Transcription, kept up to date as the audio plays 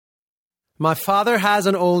My father has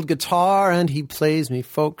an old guitar and he plays me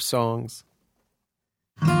folk songs.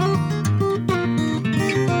 My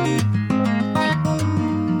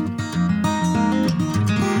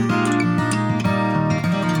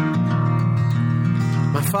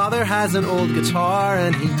father has an old guitar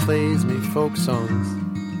and he plays me folk songs.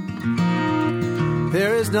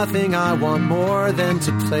 There is nothing I want more than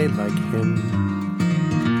to play like him.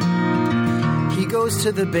 He goes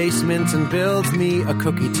to the basement and builds me a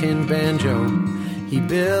cookie tin banjo. He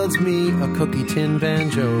builds me a cookie tin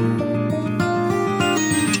banjo.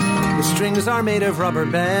 The strings are made of rubber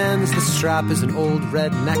bands. The strap is an old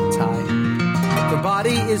red necktie. The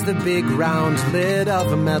body is the big round lid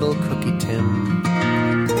of a metal cookie tin.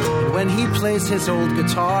 And when he plays his old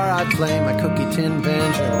guitar, I play my cookie tin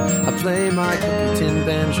banjo. I play my cookie tin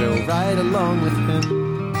banjo right along with him.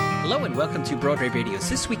 Hello and welcome to Broadway Radio's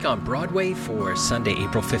This Week on Broadway for Sunday,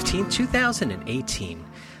 April 15, 2018.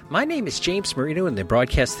 My name is James Marino, and in the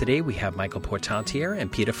broadcast today we have Michael Portantiere and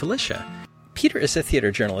Peter Felicia. Peter is a theater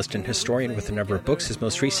journalist and historian with a number of books. His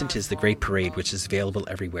most recent is The Great Parade, which is available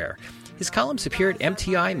everywhere. His columns appear at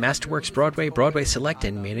MTI, Masterworks Broadway, Broadway Select,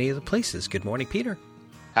 and many other places. Good morning, Peter.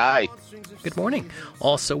 Hi. Good morning.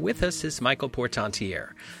 Also with us is Michael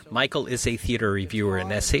Portantiere. Michael is a theater reviewer and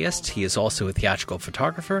essayist. He is also a theatrical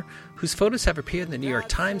photographer whose photos have appeared in the New York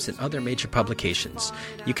Times and other major publications.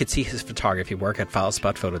 You could see his photography work at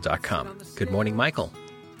filespotphoto.com. Good morning, Michael.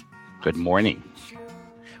 Good morning.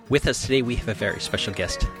 With us today, we have a very special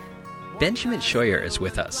guest. Benjamin Scheuer is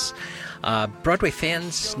with us. Broadway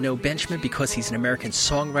fans know Benjamin because he's an American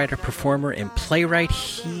songwriter, performer, and playwright.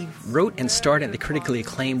 He wrote and starred in the critically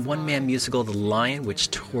acclaimed one-man musical The Lion,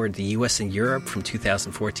 which toured the U.S. and Europe from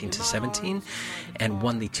 2014 to 17, and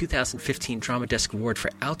won the 2015 Drama Desk Award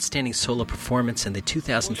for Outstanding Solo Performance and the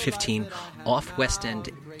 2015 Off West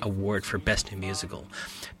End Award for Best New Musical.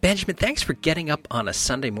 Benjamin, thanks for getting up on a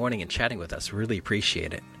Sunday morning and chatting with us. Really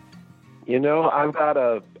appreciate it. You know, I've got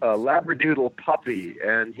a Labradoodle puppy,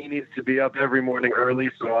 and he needs to be up every morning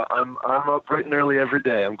early, so I'm up bright and early every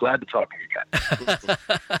day. I'm glad to talk to you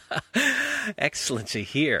guys. Excellent to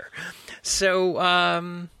hear. So,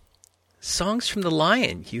 Songs from the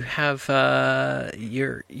Lion. You have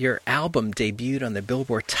your album debuted on the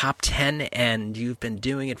Billboard Top 10, and you've been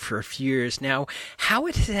doing it for a few years now. How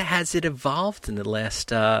has it evolved in the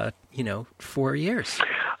last 4 years?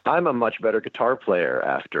 I'm a much better guitar player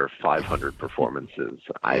after 500 performances,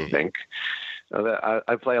 I think.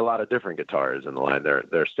 I play a lot of different guitars in the line. There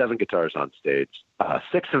are 7 guitars on stage.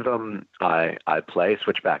 6 of them I play,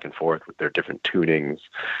 switch back and forth with their different tunings.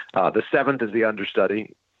 The 7th is the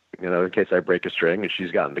understudy, in case I break a string, and she's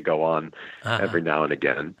gotten to go on every now and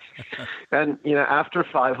again. And, after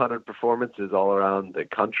 500 performances all around the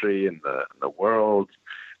country and the world,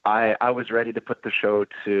 I was ready to put the show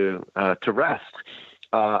to rest.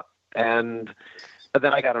 And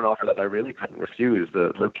then I got an offer that I really couldn't refuse.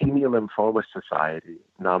 The Leukemia Lymphoma Society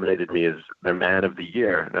nominated me as their Man of the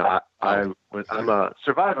Year. Now, I'm a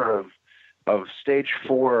survivor of stage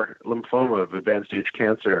 4 lymphoma, of advanced stage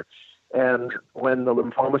cancer. And when the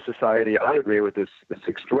Lymphoma Society honored me with this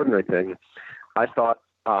extraordinary thing, I thought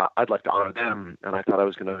I'd like to honor them. And I thought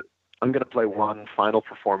I'm going to play one final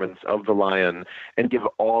performance of The Lion and give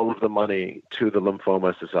all of the money to the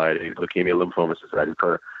Lymphoma Society, Leukemia Lymphoma Society,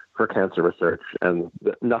 for cancer research. And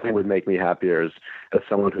nothing would make me happier as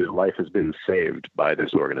someone whose life has been saved by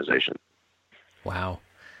this organization. Wow.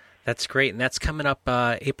 That's great. And that's coming up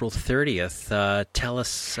April 30th. Tell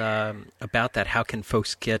us about that. How can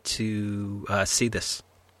folks get to see this?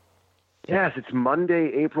 Yes, it's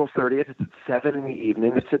Monday, April 30th. It's at 7 in the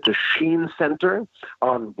evening. It's at the Sheen Center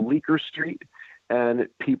on Bleecker Street, and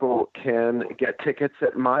people can get tickets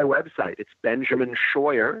at my website. It's Benjamin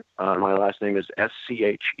Scheuer. My last name is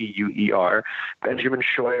Scheuer,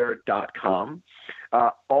 benjaminscheuer.com.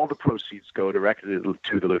 All the proceeds go directly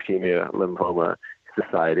to the Leukemia Lymphoma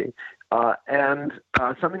Society. And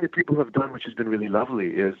something that people have done, which has been really lovely,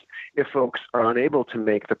 is if folks are unable to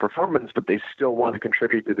make the performance, but they still want to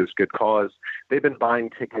contribute to this good cause, they've been buying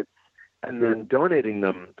tickets and then donating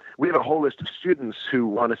them. We have a whole list of students who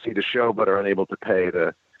want to see the show but are unable to pay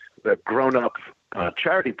the grown-up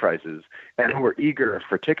charity prices and who are eager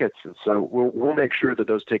for tickets. And so we'll make sure that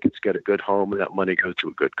those tickets get a good home and that money goes to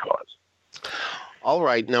a good cause. All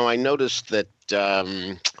right. Now, I noticed that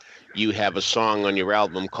you have a song on your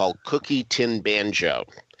album called Cookie Tin Banjo.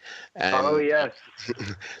 Oh, yes.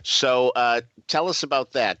 So tell us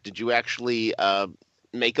about that. Did you actually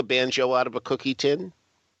make a banjo out of a cookie tin?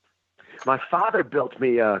 My father built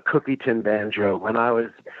me a cookie tin banjo when I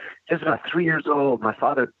was just about 3 years old. My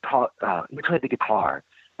father he played the guitar.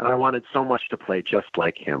 and I wanted so much to play just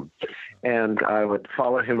like him. And I would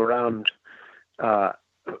follow him around,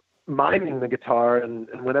 miming the guitar, and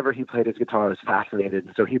whenever he played his guitar, I was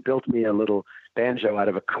fascinated. So he built me a little banjo out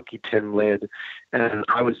of a cookie tin lid, and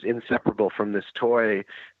I was inseparable from this toy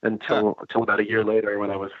until about a year later, when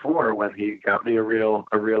I was 4, when he got me a real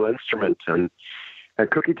instrument. And a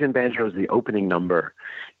cookie tin banjo is the opening number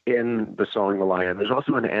in the song "The Lion." There's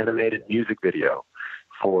also an animated music video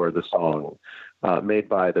for the song, made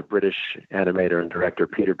by the British animator and director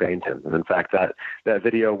Peter Bainton. And in fact, that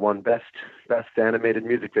video won best animated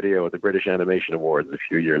music video at the British Animation Awards a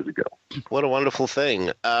few years ago. What a wonderful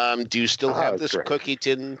thing. Do you still have this great cookie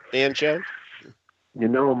tin banjo? You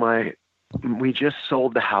know, we just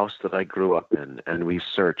sold the house that I grew up in, and we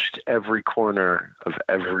searched every corner of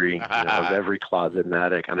every closet and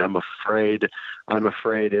attic, and I'm afraid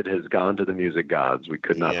it has gone to the music gods. We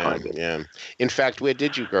could not find it. Yeah. In fact, where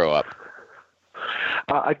did you grow up?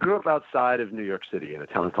 I grew up outside of New York City in a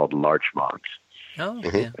town called Larchmont. Oh,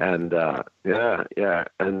 yeah. And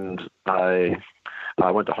and I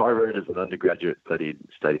went to Harvard as an undergraduate, studied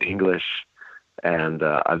English, and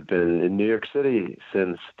I've been in New York City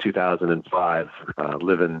since 2005,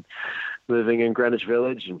 living in Greenwich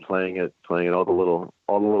Village and playing at all the little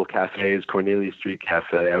cafes. Cornelia Street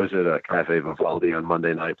Cafe. I was at a Cafe Vivaldi on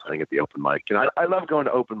Monday night playing at the open mic. And I love going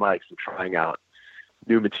to open mics and trying out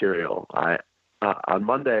new material. On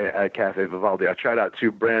Monday at Cafe Vivaldi, I tried out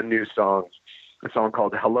 2 brand new songs, a song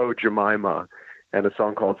called Hello Jemima and a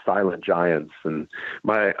song called Silent Giants. And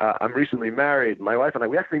I'm recently married. My wife and I,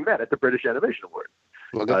 we actually met at the British Animation Awards.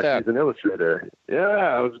 Look at that. She's an illustrator.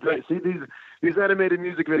 Yeah, it was great. See, these animated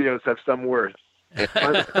music videos have some worth.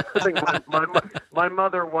 I think my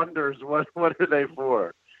mother wonders what are they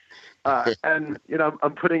for. And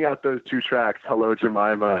I'm putting out those 2 tracks, Hello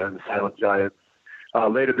Jemima and Silent Giants,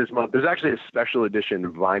 later this month. There's actually a special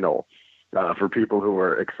edition vinyl for people who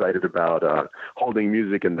are excited about holding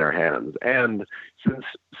music in their hands. And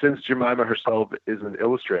since Jemima herself is an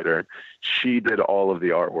illustrator, she did all of the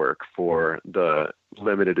artwork for the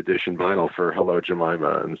limited edition vinyl for Hello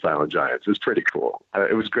Jemima and Silent Giants. It was pretty cool.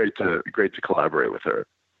 It was great to collaborate with her.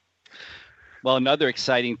 Well, another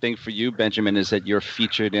exciting thing for you, Benjamin, is that you're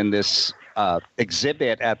featured in this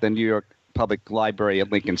exhibit at the New York Public Library at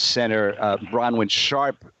Lincoln Center. Bronwyn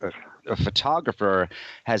Sharp, a photographer,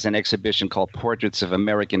 has an exhibition called Portraits of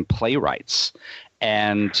American Playwrights.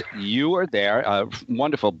 And you are there,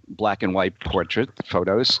 wonderful black and white portrait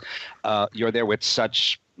photos. You're there with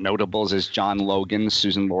such notables as John Logan,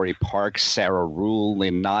 Susan Laurie Parks, Sarah Rule,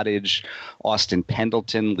 Lynn Nottage, Austin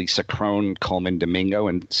Pendleton, Lisa Crone, Coleman Domingo,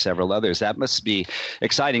 and several others. That must be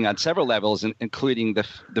exciting on several levels, including the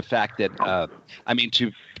fact that,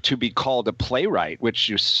 to be called a playwright, which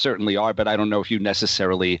you certainly are, but I don't know if you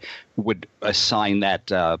necessarily would assign that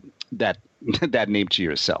name to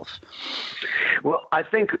yourself. Well, I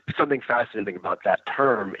think something fascinating about that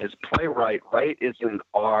term is playwright. Right isn't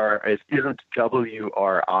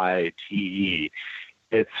W-R-I-T-E.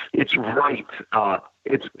 It's right.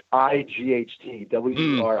 It's I-G-H-T,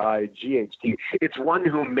 W-R-I-G-H-T. It's one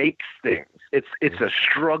who makes things. It's a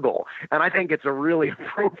struggle, and I think it's a really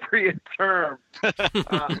appropriate term. It's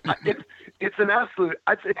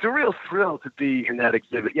a real thrill to be in that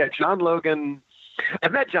exhibit. Yeah, John Logan. I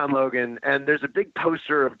met John Logan, and there's a big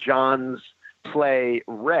poster of John's play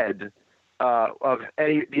Red, of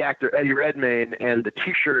the actor Eddie Redmayne, and the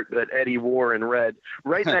T-shirt that Eddie wore in red,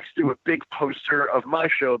 right next to a big poster of my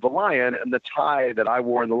show, The Lion, and the tie that I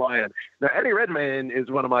wore in The Lion. Now, Eddie Redmayne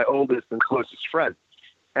is one of my oldest and closest friends,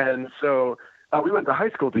 and so we went to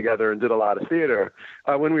high school together and did a lot of theater.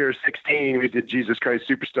 When we were 16, we did Jesus Christ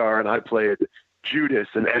Superstar, and I played Judas,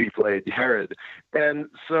 and Eddie played Herod, and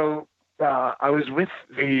so I was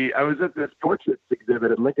at this portraits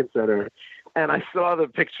exhibit at Lincoln Center, and I saw the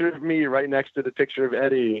picture of me right next to the picture of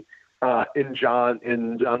Eddie in John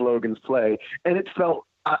Logan's play, and it felt.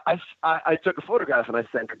 I took a photograph and I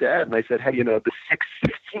sent her dad, and I said, "Hey, the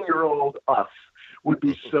 16-year-old us would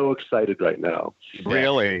be so excited right now."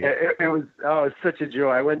 Really? It was such a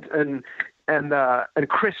joy. I went and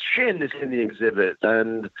Chris Shin is in the exhibit,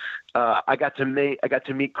 and I got to meet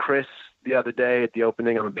Chris the other day at the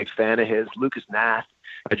opening. I'm a big fan of his. Lucas Nath.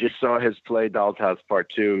 I just saw his play Doll's House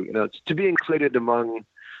Part 2. To be included among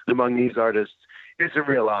these artists, it's a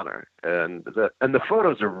real honor. And the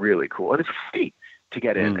photos are really cool. And it's free to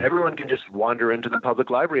get in. Everyone can just wander into the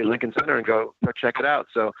public library at Lincoln Center and go check it out.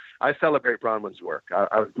 So I celebrate Bronwyn's work.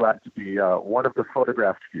 I was glad to be one of the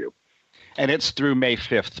photographed few. And it's through May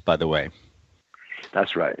 5th, by the way.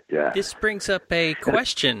 That's right, yeah. This brings up a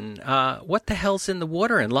question. What the hell's in the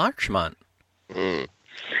water in Larchmont?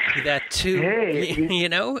 That too. Hey.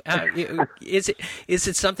 Is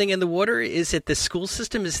it something in the water? Is it the school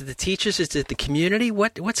system? Is it the teachers? Is it the community?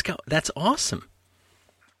 That's awesome.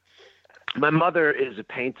 My mother is a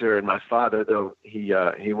painter, and my father, though he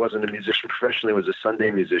wasn't a musician professionally, was a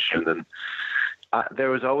Sunday musician. And there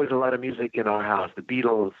was always a lot of music in our house. The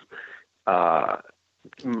Beatles,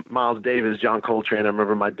 Miles Davis, John Coltrane. I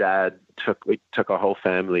remember my dad took our whole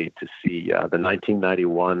family to see the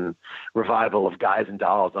 1991 revival of Guys and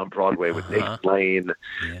Dolls on Broadway with Nathan Lane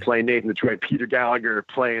playing Nathan Detroit, Peter Gallagher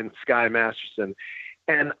playing Sky Masterson,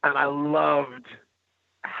 and I loved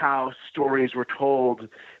how stories were told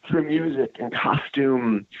through music and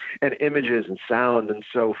costume and images and sound. And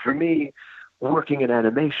so for me, working in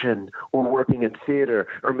animation or working in theater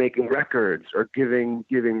or making records or giving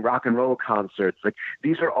rock and roll concerts, like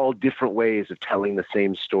these are all different ways of telling the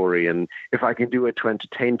same story. And if I can do it to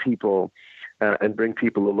entertain people and bring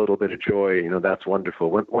people a little bit of joy, that's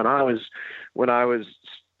wonderful. When I was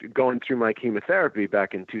going through my chemotherapy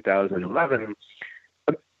back in 2011,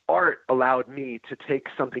 art allowed me to take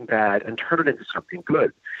something bad and turn it into something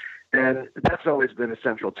good. And that's always been a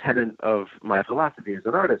central tenet of my philosophy as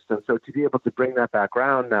an artist. And so to be able to bring that back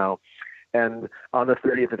around now, and on the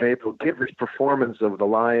 30th of April, give this performance of The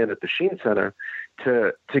Lion at the Sheen Center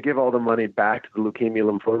to give all the money back to the Leukemia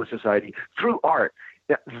Lymphoma Society through art,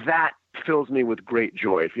 that fills me with great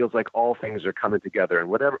joy. It feels like all things are coming together. And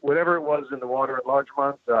whatever it was in the water at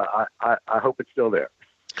Largemont, I hope it's still there.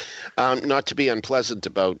 Not to be unpleasant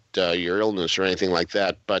about your illness or anything like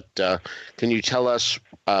that, but can you tell us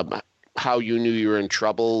how you knew you were in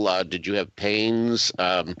trouble? Did you have pains?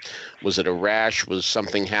 Was it a rash? Was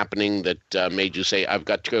something happening that made you say, I've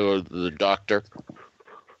got to go to the doctor?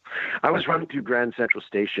 I was running through Grand Central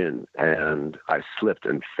Station, and I slipped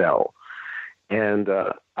and fell. And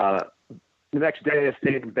the next day, I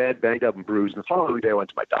stayed in bed, banged up and bruised. And the following day, I went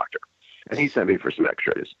to my doctor, and he sent me for some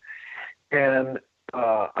x-rays. And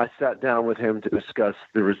I sat down with him to discuss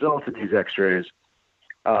the results of these x-rays.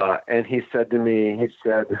 And he said to me,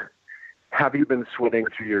 have you been sweating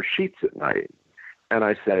through your sheets at night? And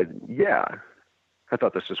I said, yeah. I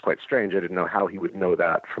thought this was quite strange. I didn't know how he would know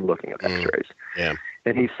that from looking at x-rays. Yeah.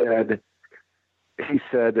 And he said,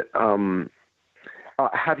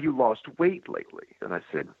 have you lost weight lately? And I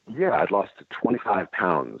said, yeah, I'd lost 25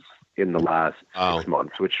 pounds in the last 6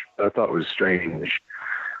 months, which I thought was strange.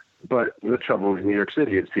 But the trouble with New York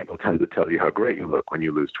City is people tend to tell you how great you look when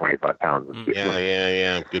you lose 25 pounds in 6 months.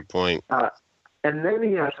 Yeah. Good point. And then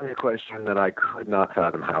he asked me a question that I could not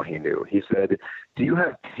fathom how he knew. He said, do you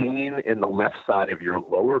have pain in the left side of your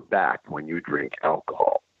lower back when you drink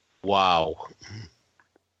alcohol? Wow.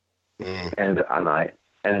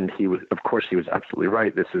 And he was, of course, he was absolutely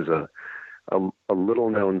right. This is a little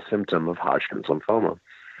known symptom of Hodgkin's lymphoma.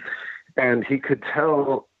 And he could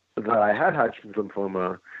tell that I had Hodgkin's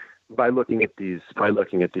lymphoma by looking at these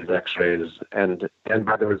x-rays and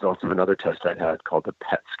by the results of another test I had called a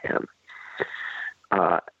PET scan.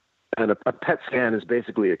 And a PET scan is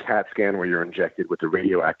basically a CAT scan where you're injected with a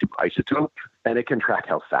radioactive isotope, and it can track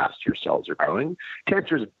how fast your cells are growing.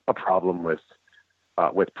 Cancer is a problem with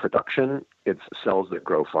production. It's cells that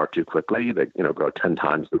grow far too quickly, that grow 10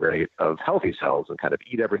 times the rate of healthy cells and kind of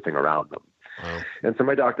eat everything around them. Wow. And so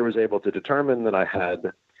my doctor was able to determine that I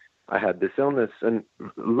had this illness, and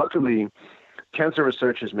luckily, cancer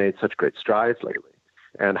research has made such great strides lately.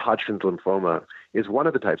 And Hodgkin's lymphoma is one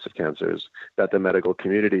of the types of cancers that the medical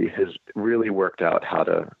community has really worked out how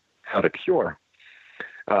to cure.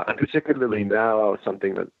 And particularly now,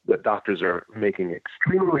 something that doctors are making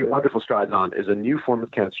extremely wonderful strides on is a new form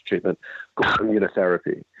of cancer treatment called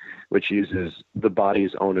immunotherapy, which uses the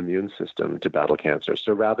body's own immune system to battle cancer.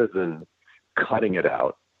 So rather than cutting it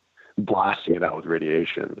out, blasting it out with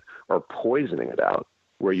radiation, or poisoning it out,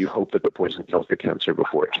 where you hope that the poison kills the cancer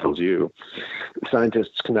before it kills you,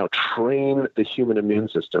 scientists can now train the human immune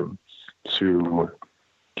system to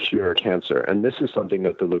cure cancer. And this is something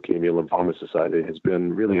that the Leukemia Lymphoma Society has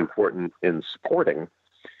been really important in supporting.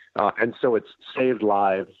 And so it's saved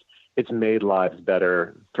lives. It's made lives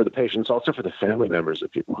better for the patients, also for the family members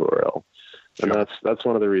of people who are ill. And that's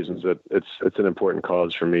one of the reasons that it's an important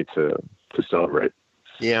cause for me to celebrate.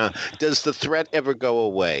 Yeah. Does the threat ever go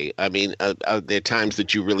away? I mean, are there times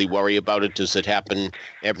that you really worry about it? Does it happen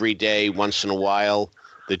every day, once in a while,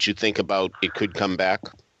 that you think about it could come back?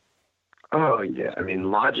 Oh, yeah. I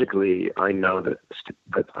mean, logically, I know that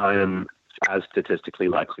I am as statistically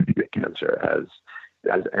likely to get cancer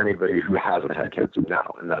as anybody who hasn't had cancer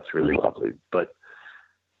now, and that's really lovely. But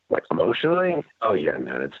like emotionally, oh yeah,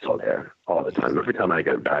 man, it's still there all the time. Every time I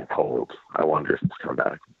get a bad cold, I wonder if it's come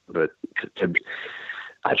back. But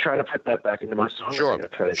I try to put that back into my song. Sure, I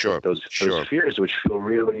try to sure, take those sure. fears, which feel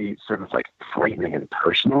really sort of like frightening and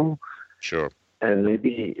personal. Sure. And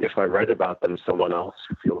maybe if I write about them, someone else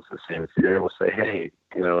who feels the same fear will say, hey,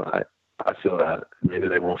 I feel that. Maybe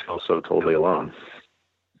they won't feel so totally alone.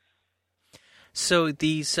 So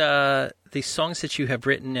these songs that you have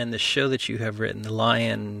written and the show that you have written, The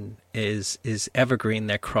Lion, is evergreen,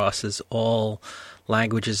 that crosses all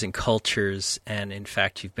languages and cultures, and in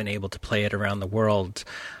fact you've been able to play it around the world.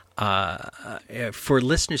 For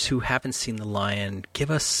listeners who haven't seen The Lion, give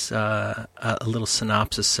us a little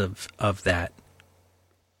synopsis of that.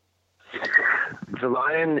 The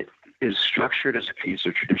Lion is structured as a piece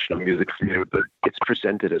of traditional music theater, but it's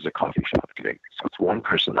presented as a coffee shop gig. So it's one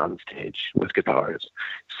person on stage with guitars,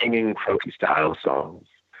 singing croaky-style songs,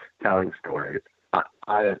 telling stories.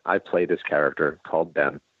 I play this character called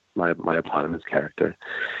Ben, my eponymous character.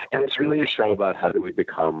 And it's really a show about how do we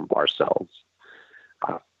become ourselves.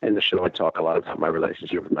 In the show, I talk a lot about my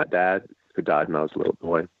relationship with my dad, who died when I was a little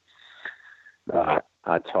boy. I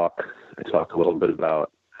talk a little bit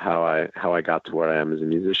about how I got to where I am as a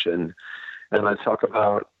musician, and I talk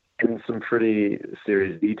about in some pretty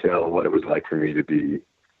serious detail what it was like for me to be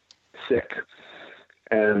sick.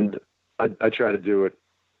 And I try to do it.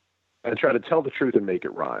 I try to tell the truth and make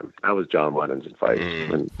it rhyme. That was John Lennon's advice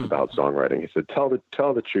about songwriting. He said, "Tell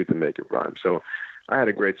the truth and make it rhyme." So I had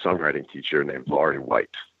a great songwriting teacher named Laurie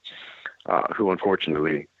White, who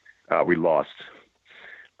unfortunately we lost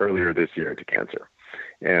earlier this year to cancer.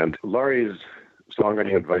 And Laurie's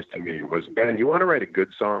songwriting advice to me was, Ben, you want to write a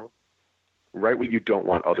good song? Write what you don't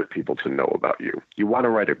want other people to know about you. You want to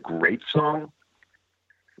write a great song?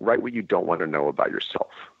 Write what you don't want to know about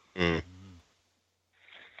yourself. Mm.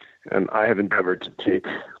 And I have endeavored to take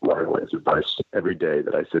Laurie White's advice every day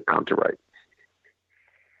that I sit down to write.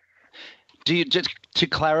 Do you, just to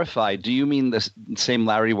clarify, do you mean the same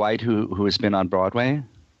Larry White who has been on Broadway?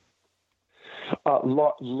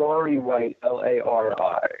 Laurie White, Lari.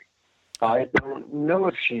 I don't know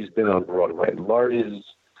if she's been on Broadway. Laurie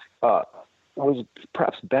was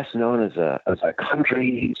perhaps best known as a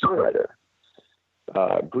country songwriter.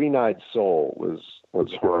 Green Eyed Soul was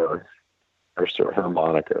her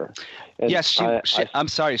moniker. And yes, I'm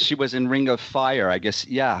sorry, she was in Ring of Fire, I guess.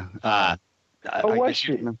 Yeah. Was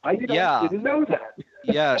she? I didn't know that.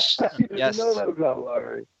 Yes. I didn't know that about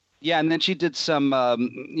Laurie. Yeah, and then she did some,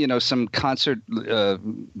 some concert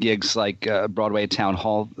gigs like Broadway town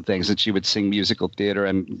hall things, and she would sing musical theater,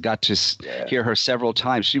 and got to hear her several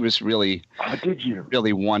times. She was really,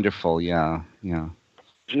 really wonderful. Yeah.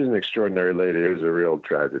 She's an extraordinary lady. It was a real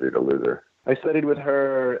tragedy to lose her. I studied with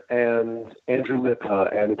her and Andrew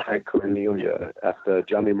Lippa and Hank Cornelia at the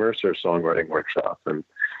Johnny Mercer songwriting workshop, and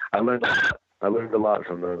I learned a lot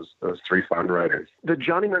from those three fine writers. The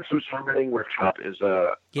Johnny Mercer Songwriting Workshop is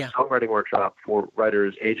a songwriting workshop for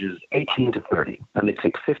writers ages 18 to 30. And they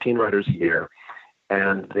take 15 writers a year,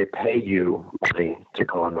 and they pay you money to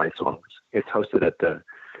go and write songs. It's hosted at the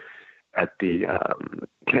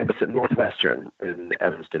campus at Northwestern in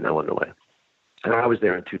Evanston, Illinois. And I was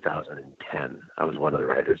there in 2010. I was one of the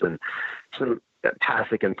writers. And some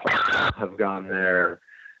Tasek and Paul have gone there.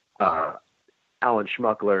 Alan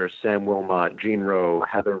Schmuckler, Sam Wilmot, Gene Rowe,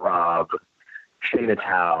 Heather Robb, Shana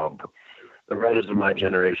Taub, the writers of my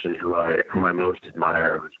generation whom I most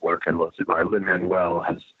admire, whose work I most admire. Lin-Manuel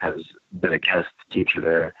has been a guest teacher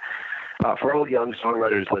there. For all young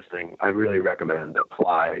songwriters listening, I really recommend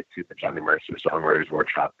apply to the Johnny Mercer Songwriters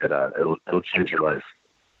Workshop. It'll change your life.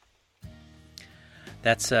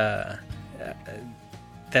 That's a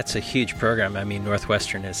huge program. I mean,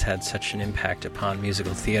 Northwestern has had such an impact upon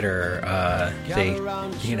musical theater. They,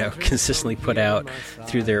 consistently put out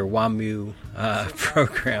through their WAMU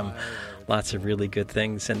program lots of really good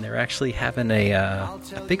things, and they're actually having a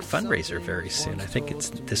big fundraiser very soon. I think it's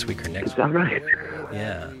this week or next week. Is that right?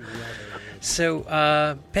 Yeah. So,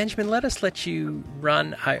 Benjamin, let you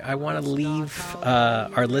run. I want to leave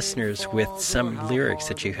our listeners with some lyrics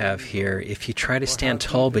that you have here. If you try to stand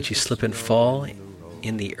tall, but you slip and fall,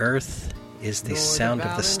 in the earth is the sound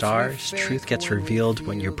of the stars. Truth gets revealed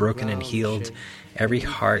when you're broken and healed. Every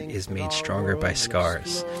heart is made stronger by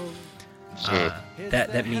scars.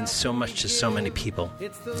 That means so much to so many people.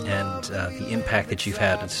 And the impact that you've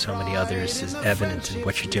had on so many others is evident in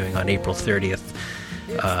what you're doing on April 30th,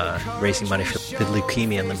 raising money for the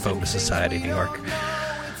Leukemia and Lymphoma Society of New York.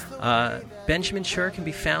 Benjamin Scheuer can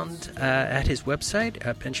be found at his website,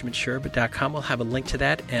 at benjaminscheuer.com. We'll have a link to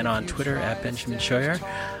that, and on Twitter at Benjamin Scheuer.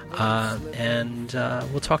 And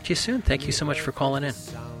we'll talk to you soon. Thank you so much for calling in.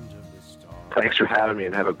 Thanks for having me,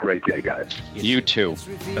 and have a great day, guys. You too.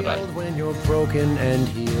 Bye-bye. When you're broken and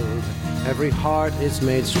healed, every heart is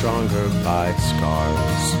made stronger by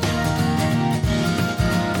scars.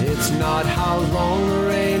 It's not how long the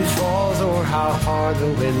rain falls, or how hard the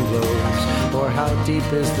wind blows, or how deep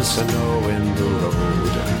is the snow in the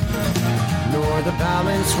road, nor the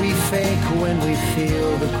balance we fake when we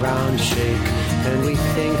feel the ground shake and we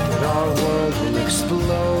think that our world will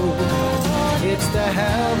explode. It's the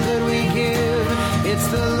help that we give, it's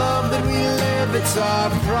the love that we live, it's our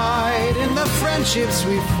pride in the friendships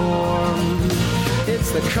we form.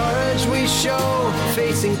 It's the courage we show,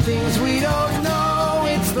 facing things we don't know.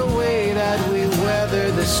 It's the way that we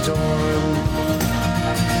weather the storm.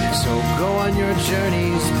 So go on your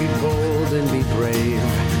journeys, be bold and be brave.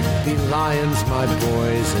 Be lions, my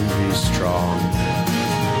boys, and be strong.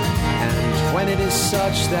 And when it is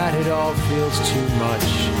such that it all feels too much,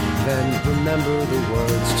 then remember the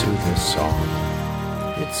words to the song.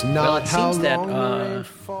 It's not Well, it how seems that long the rain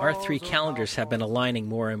falls, our three calendars have been aligning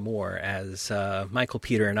more and more as Michael,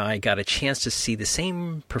 Peter, and I got a chance to see the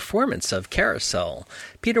same performance of Carousel.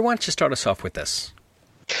 Peter, why don't you start us off with this?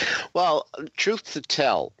 Well, truth to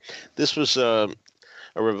tell, this was a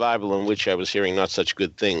revival in which I was hearing not such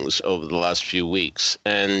good things over the last few weeks.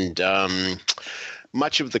 And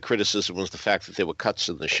much of the criticism was the fact that there were cuts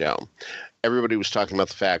in the show. Everybody was talking about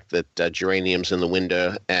the fact that geraniums in the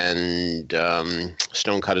window and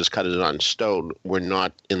stonecutters cut it on stone were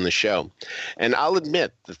not in the show. And I'll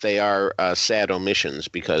admit that they are sad omissions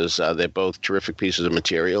because they're both terrific pieces of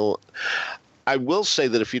material. I will say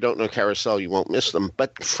that if you don't know Carousel, you won't miss them.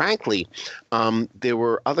 But frankly, there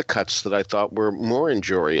were other cuts that I thought were more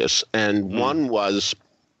injurious. And one was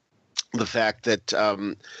the fact that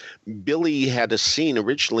Billy had a scene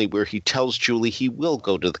originally where he tells Julie he will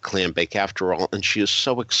go to the clam bake after all, and she is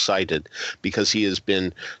so excited because he has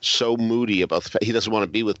been so moody about the fact he doesn't want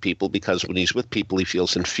to be with people because when he's with people he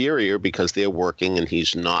feels inferior because they're working and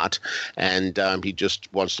he's not, and he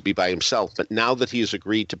just wants to be by himself. But now that he has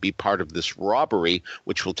agreed to be part of this robbery,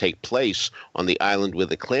 which will take place on the island where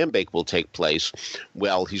the clam bake will take place,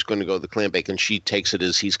 well, he's going to go to the clam bake, and she takes it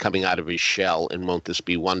as he's coming out of his shell, and won't this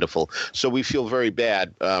be wonderful? So we feel very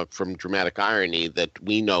bad from dramatic irony that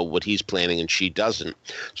we know what he's planning and she doesn't.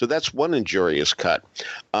 So that's one injurious cut.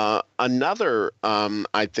 Another,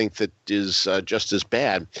 I think that is just as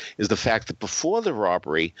bad, is the fact that before the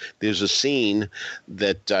robbery, there's a scene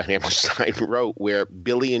that Hammerstein wrote where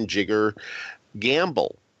Billy and Jigger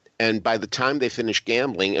gamble. And by the time they finish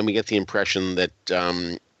gambling, and we get the impression that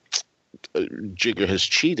Jigger has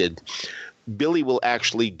cheated, Billy will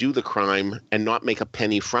actually do the crime and not make a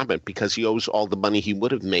penny from it because he owes all the money he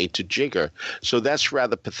would have made to Jigger. So that's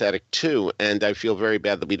rather pathetic, too, and I feel very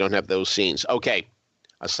bad that we don't have those scenes. Okay,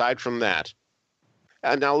 aside from that,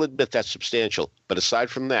 and I'll admit that's substantial, but aside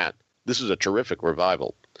from that, this is a terrific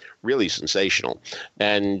revival, really sensational.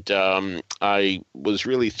 And I was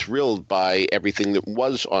really thrilled by everything that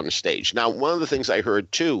was on stage. Now, one of the things I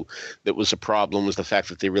heard, too, that was a problem was the fact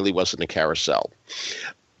that there really wasn't a carousel.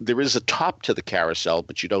 There is a top to the carousel,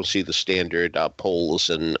 but you don't see the standard poles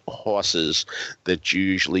and horses that you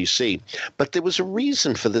usually see. But there was a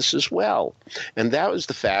reason for this as well, and that was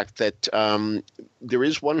the fact that there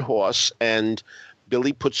is one horse, and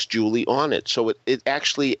Billy puts Julie on it. So it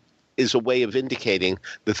actually is a way of indicating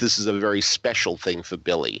that this is a very special thing for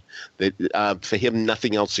Billy, that for him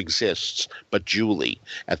nothing else exists but Julie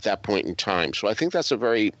at that point in time. So I think that's a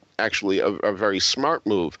very smart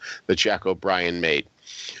move that Jack O'Brien made.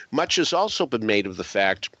 Much has also been made of the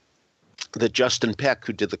fact that Justin Peck,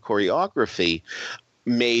 who did the choreography,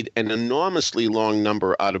 made an enormously long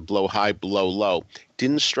number out of Blow High, Blow Low.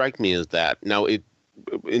 Didn't strike me as that. Now,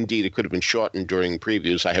 indeed, it could have been shortened during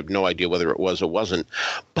previews. I have no idea whether it was or wasn't.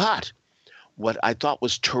 But what I thought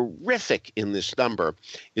was terrific in this number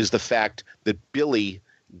is the fact that Billy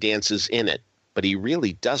dances in it. But he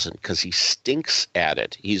really doesn't because he stinks at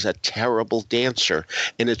it. He's a terrible dancer.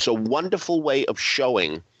 And it's a wonderful way of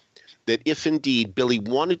showing that if indeed Billy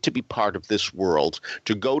wanted to be part of this world,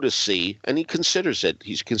 to go to sea, and he considers it.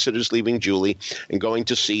 He considers leaving Julie and going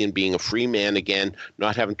to sea and being a free man again,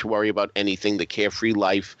 not having to worry about anything, the carefree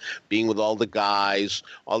life, being with all the guys,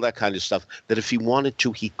 all that kind of stuff, that if he wanted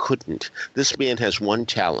to, he couldn't. This man has one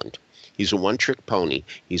talent. He's a one-trick pony.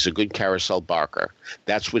 He's a good carousel barker.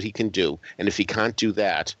 That's what he can do. And if he can't do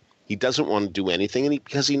that, he doesn't want to do anything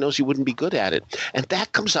because he knows he wouldn't be good at it. And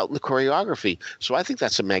that comes out in the choreography. So I think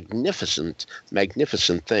that's a magnificent,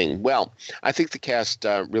 magnificent thing. Well, I think the cast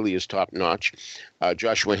really is top-notch.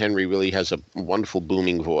 Joshua Henry really has a wonderful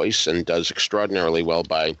booming voice and does extraordinarily well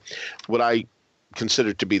by what I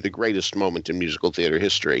considered to be the greatest moment in musical theater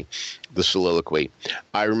history, the soliloquy.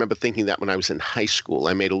 I remember thinking that when I was in high school.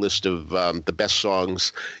 I made a list of the best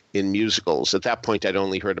songs in musicals. At that point, I'd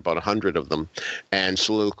only heard about 100 of them, and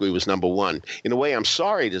soliloquy was number one. In a way, I'm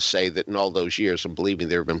sorry to say that in all those years, and believe me,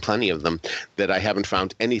 there have been plenty of them, that I haven't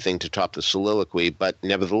found anything to top the soliloquy, but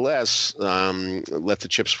nevertheless, let the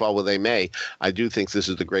chips fall where they may. I do think this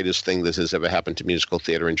is the greatest thing that has ever happened to musical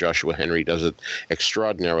theater, and Joshua Henry does it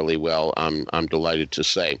extraordinarily well, I'm delighted to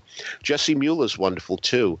say. Jessie Mueller's wonderful,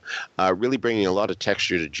 too, really bringing a lot of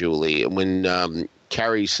texture to Julie. When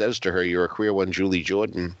Carrie says to her, "You're a queer one, Julie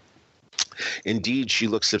Jordan," indeed, she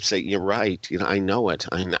looks up and says, "You're right. I know it.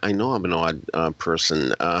 I know I'm an odd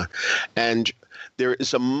person." And there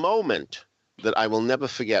is a moment that I will never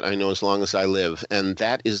forget, I know as long as I live, and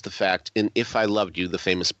that is the fact in If I Loved You, the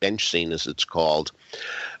famous bench scene, as it's called.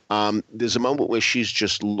 There's a moment where she's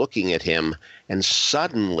just looking at him, and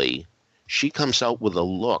suddenly she comes out with a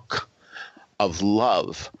look of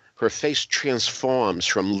love. Her face transforms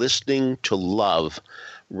from listening to love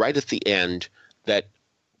right at the end, that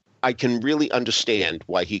I can really understand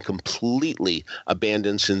why he completely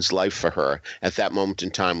abandons his life for her at that moment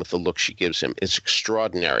in time with the look she gives him. It's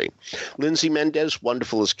extraordinary. Lindsay Mendez,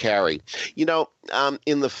 wonderful as Carrie.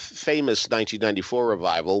 In the famous 1994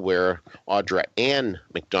 revival where Audra Ann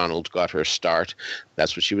McDonald got her start,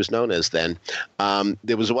 that's what she was known as then,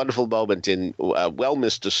 there was a wonderful moment in Well,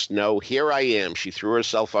 Mr. Snow, here I am. She threw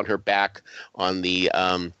herself on her back on the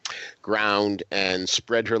ground and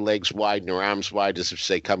spread her legs wide and her arms wide as if to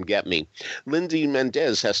say, "Come get me." Lindsay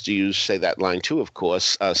Mendez has to say that line too, of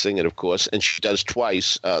course, sing it, of course, and she does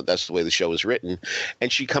twice. That's the way the show is written.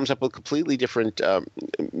 And she comes up with completely different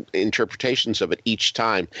interpretations of it each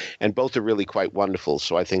time, and both are really quite wonderful.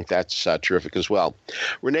 So I think that's terrific as well.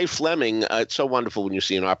 Renee Fleming, it's so wonderful when you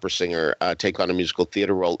see an opera singer take on a musical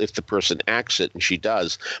theater role if the person acts it, and she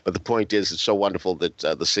does. But the point is, it's so wonderful that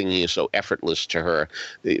the singing is so effortless to her,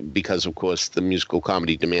 because, of course, the musical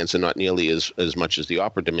comedy demands are not nearly as much as the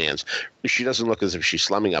opera demands. She doesn't look as if she's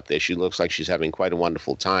slumming up there. She looks like she's having quite a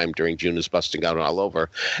wonderful time during June is Busting Out All Over,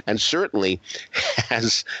 and certainly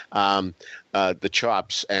has the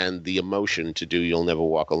chops and the emotion to do You'll Never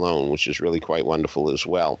Walk Alone, which is really quite wonderful as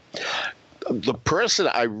well. The person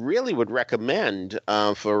I really would recommend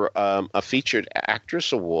for a featured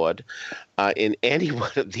actress award in any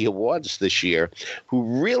one of the awards this year, who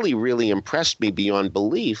really, really impressed me beyond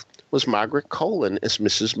belief, was Margaret Colin as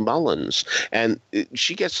Mrs. Mullins. And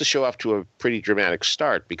she gets the show off to a pretty dramatic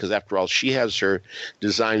start because, after all, she has her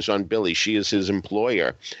designs on Billy. She is his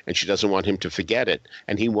employer, and she doesn't want him to forget it,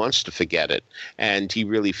 and he wants to forget it. And he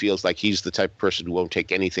really feels like he's the type of person who won't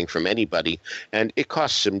take anything from anybody, and it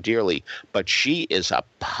costs him dearly. But she is a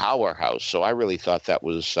powerhouse, so I really thought that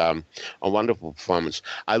was a wonderful performance.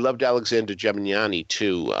 I loved Alexander Gemignani,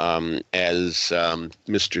 too, as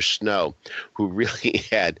Mr. Snow, who really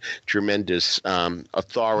had tremendous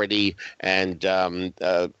authority and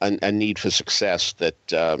a need for success that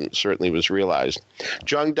certainly was realized.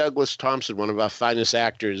 John Douglas Thompson, one of our finest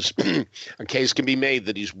actors, a case can be made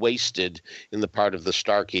that he's wasted in the part of the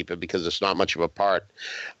Starkeeper because it's not much of a part.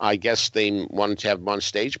 I guess they wanted to have him on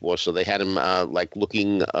stage more, so they had him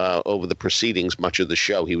looking over the proceedings much of the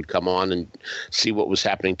show. He would come on and see what was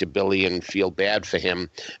happening to Billy and feel bad for him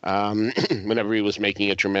whenever he was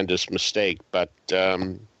making a tremendous mistake. But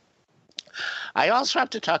I also have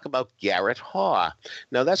to talk about Garrett Haw.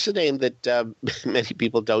 Now, that's a name that many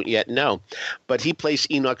people don't yet know, but he plays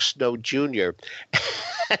Enoch Snow Jr.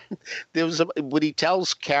 When he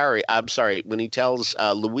tells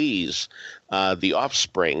Louise, the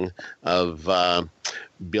offspring of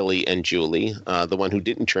Billy and Julie, the one who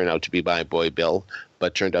didn't turn out to be my boy Bill,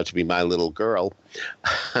 but turned out to be my little girl.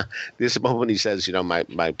 There's a moment when he says, my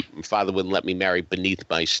father wouldn't let me marry beneath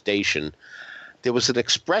my station. There was an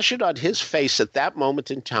expression on his face at that moment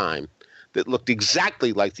in time that looked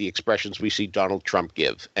exactly like the expressions we see Donald Trump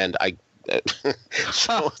give. And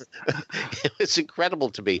so it's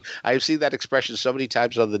incredible to me. I've seen that expression so many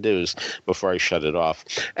times on the news before I shut it off.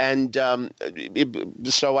 And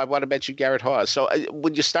so I want to mention Garrett Haw. So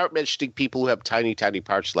when you start mentioning people who have tiny, tiny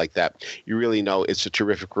parts like that, you really know it's a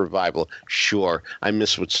terrific revival. Sure, I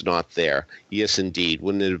miss what's not there. Yes, indeed.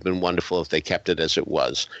 Wouldn't it have been wonderful if they kept it as it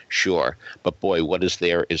was? Sure. But boy, what is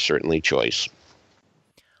there is certainly choice.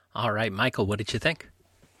 All right, Michael, what did you think?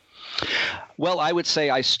 Well, I would say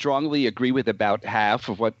I strongly agree with about half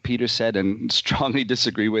of what Peter said and strongly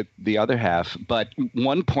disagree with the other half. But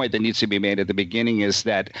one point that needs to be made at the beginning is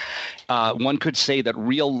that one could say that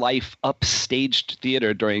real-life upstaged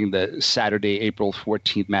theater during the Saturday, April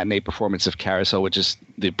 14th matinee performance of Carousel, which is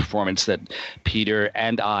the performance that Peter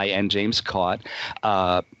and I and James caught,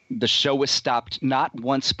 the show was stopped not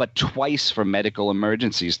once but twice for medical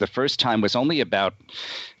emergencies. The first time was only about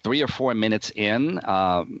 3 or 4 minutes in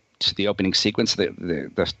to the opening sequence,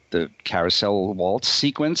 the Carousel waltz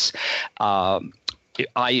sequence. The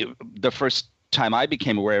first time I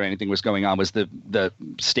became aware of anything was going on was the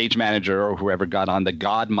stage manager or whoever got on the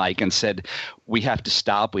God mic and said, "We have to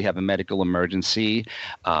stop. We have a medical emergency."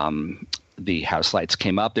 The house lights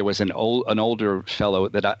came up. There was an older fellow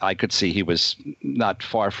that I could see. He was not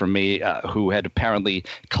far from me, who had apparently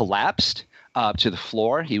collapsed to the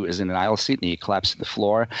floor. He was in an aisle seat and he collapsed to the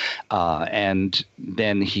floor. And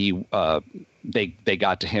then they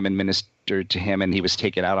got to him and ministered to him, and he was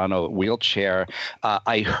taken out on a wheelchair.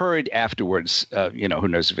 I heard afterwards, who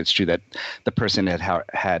knows if it's true, that the person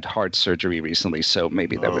had heart surgery recently. So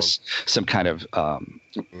maybe there was some kind of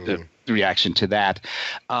reaction to that.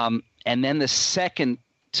 And then the second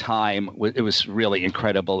time, it was really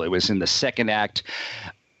incredible. It was in the second act,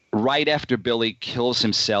 right after Billy kills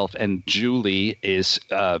himself, and Julie is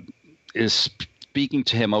speaking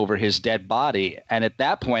to him over his dead body. And at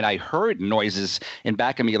that point, I heard noises in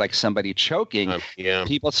back of me like somebody choking.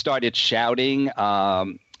 People started shouting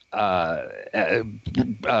for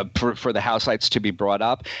the house lights to be brought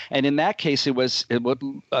up. And in that case, it would,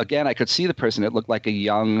 again, I could see the person. It looked like a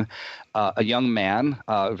young man,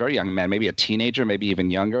 a very young man, maybe a teenager, maybe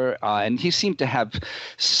even younger. And he seemed to have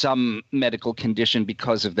some medical condition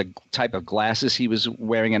because of the type of glasses he was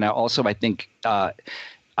wearing. And also,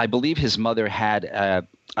 I believe his mother had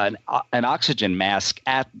an oxygen mask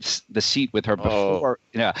at the seat with her before.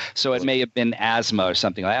 So it may have been asthma or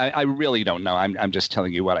something. I really don't know. I'm just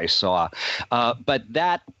telling you what I saw. But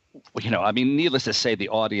that, needless to say, the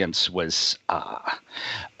audience was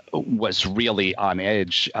really on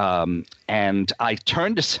edge. And I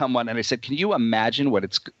turned to someone and I said, "Can you imagine what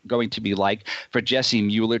it's going to be like for Jesse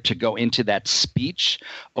Mueller to go into that speech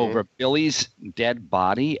over Billy's dead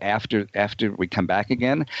body after we come back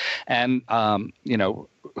again?" And,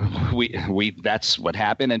 we that's what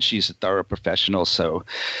happened. And she's a thorough professional. So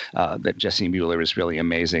that Jesse Mueller is really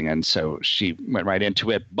amazing. And so she went right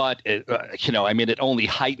into it. But, it only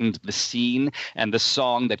heightened the scene and the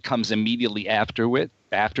song that comes immediately after it,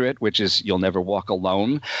 which is "You'll Never Walk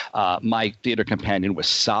Alone." My theater companion was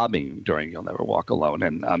sobbing during "You'll Never Walk Alone,"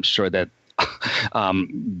 and I'm sure that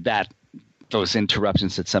those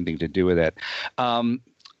interruptions had something to do with it. I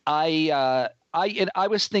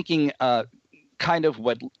was thinking kind of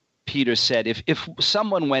what Peter said. If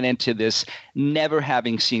someone went into this never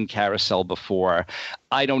having seen Carousel before,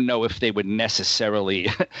 I don't know if they would necessarily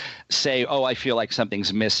say, "Oh, I feel like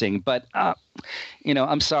something's missing." But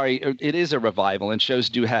I'm sorry, it is a revival, and shows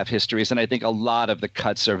do have histories, and I think a lot of the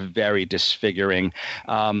cuts are very disfiguring.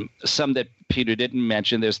 Some that Peter didn't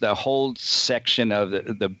mention. There's the whole section of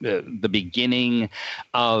the beginning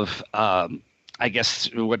of I guess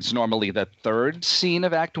what's normally the third scene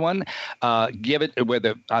of Act One, where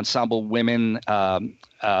the ensemble women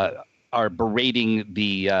are berating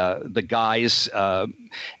the guys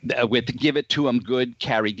with "Give it to 'em good,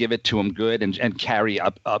 Carrie, give it to 'em good," and Carrie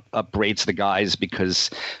upbraids the guys because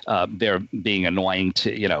they're being annoying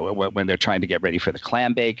to when they're trying to get ready for the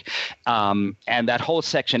clam bake. And that whole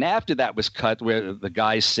section after that was cut where the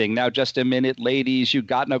guys sing, "Now just a minute, ladies, you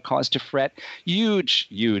got no cause to fret." Huge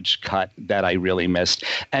cut that I really missed.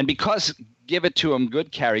 And because "Give it to 'em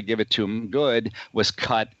good, Carrie, give it to 'em good" was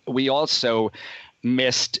cut, we also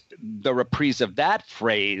missed the reprise of that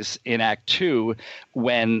phrase in Act Two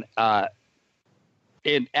when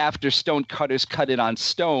after Stone Cutters cut it on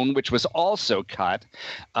stone, which was also cut,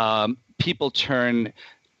 people turn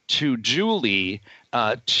to Julie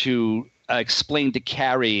to explain to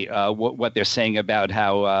Carrie what they're saying about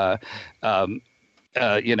how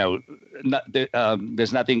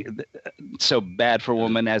there's nothing so bad for a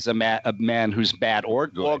woman as a man who's bad or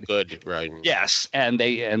good. Or good, right? Yes, and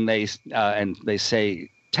they say,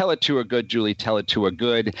 "Tell it to her good, Julie. Tell it to her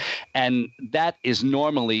good," and that is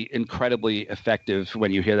normally incredibly effective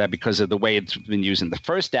when you hear that because of the way it's been used in the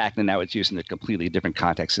first act, and now it's used in a completely different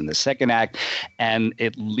context in the second act, and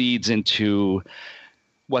it leads into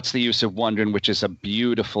 "What's the Use of Wondering," which is a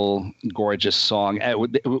beautiful, gorgeous song,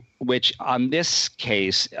 which on this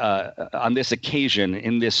occasion,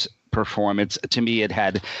 in this performance. To me, it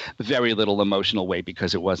had very little emotional weight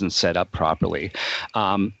because it wasn't set up properly.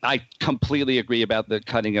 I completely agree about the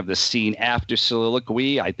cutting of the scene after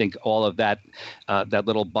soliloquy. I think all of that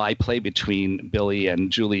little byplay between Billy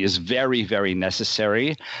and Julie is very, very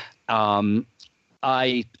necessary. I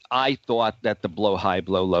thought that the blow high,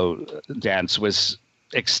 blow low dance was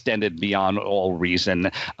extended beyond all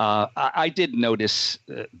reason. I did notice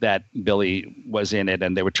that Billy was in it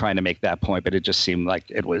and they were trying to make that point, but it just seemed like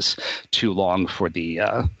it was too long for the,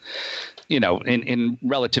 in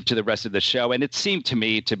relative to the rest of the show. And it seemed to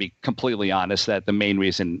me, to be completely honest, that the main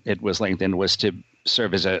reason it was lengthened was to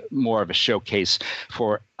serve as more of a showcase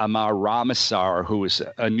for Amar Ramasar, who is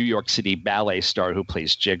a New York City ballet star who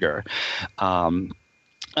plays Jigger.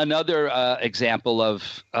 Another example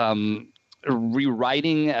of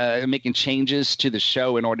rewriting, making changes to the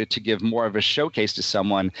show in order to give more of a showcase to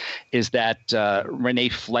someone is that Renee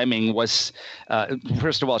Fleming was,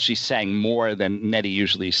 first of all, she sang more than Nettie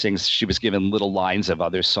usually sings. She was given little lines of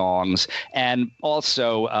other songs and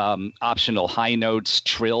also optional high notes,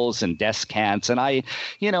 trills, and descants. And I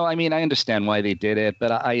understand why they did it,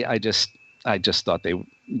 but I just thought they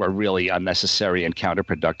were really unnecessary and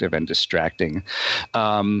counterproductive and distracting.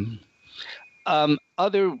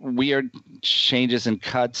 Other weird changes and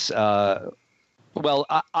cuts. I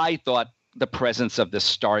thought the presence of the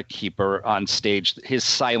Star Keeper on stage, his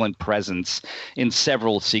silent presence in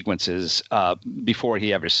several sequences before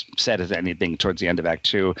he ever said anything towards the end of Act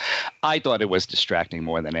 2, I thought it was distracting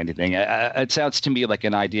more than anything. It sounds to me like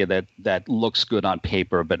an idea that looks good on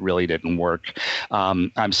paper but really didn't work.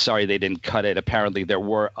 I'm sorry they didn't cut it. Apparently there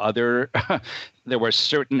were there were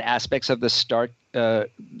certain aspects of the Star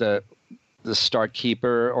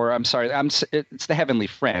Keeper, or I'm sorry, it's the Heavenly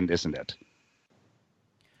Friend, isn't it?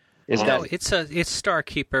 It's Star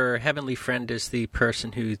Keeper. Heavenly Friend is the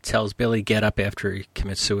person who tells Billy get up after he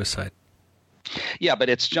commits suicide. Yeah, but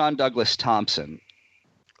it's John Douglas Thompson.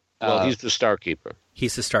 Well, he's the Star Keeper.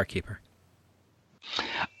 He's the Star Keeper.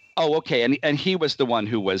 Oh, okay, and he was the one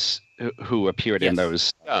who appeared in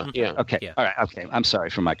those. Yeah. Okay. Yeah. All right. Okay. I'm sorry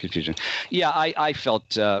for my confusion. Yeah, I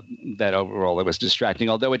felt that overall it was distracting,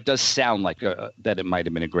 although it does sound like that it might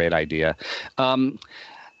have been a great idea.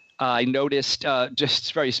 I noticed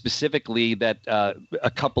just very specifically that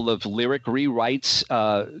a couple of lyric rewrites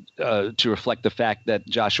to reflect the fact that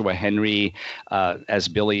Joshua Henry, as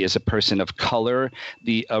Billy, is a person of color.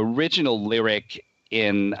 The original lyric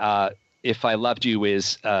in If I Loved You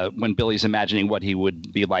is when Billy's imagining what he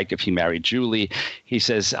would be like if he married Julie. He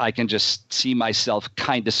says, I can just see myself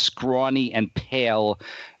kind of scrawny and pale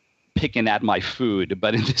picking at my food.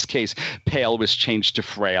 But in this case, pale was changed to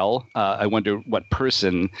frail. I wonder what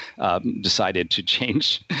person decided to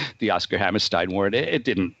change the Oscar Hammerstein word. It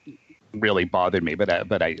didn't really bother me,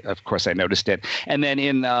 but I of course I noticed it. And then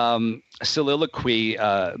in Soliloquy,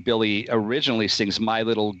 Billy originally sings My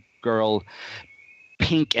Little Girl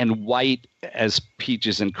pink and white as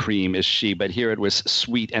peaches and cream is she, but here it was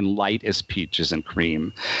sweet and light as peaches and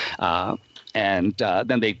cream. And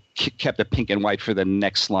then they kept the pink and white for the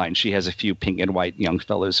next line. She has a few pink and white young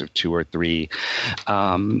fellows of 2 or 3.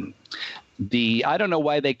 I don't know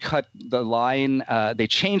why they cut the line. They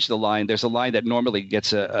changed the line. There's a line that normally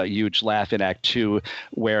gets a huge laugh in Act 2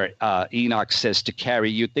 where Enoch says to Carrie,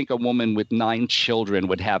 you'd think a woman with 9 children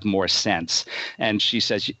would have more sense. And she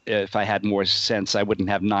says, if I had more sense, I wouldn't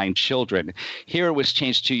have 9 children. Here it was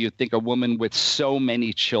changed to, you'd think a woman with so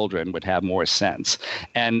many children would have more sense.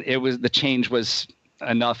 And the change was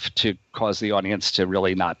enough to cause the audience to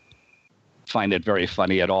really not find it very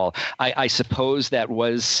funny at all. I suppose that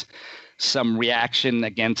was some reaction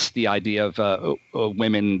against the idea of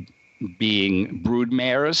women being brood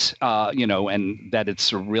mares, and that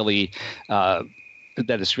it's really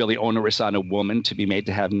onerous on a woman to be made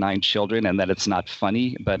to have 9 children, and that it's not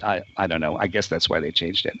funny. But I don't know. I guess that's why they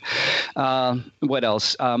changed it. What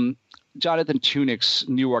else? Jonathan Tunick's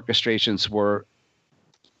new orchestrations were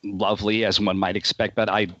lovely, as one might expect, but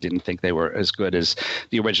I didn't think they were as good as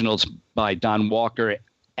the originals by Don Walker.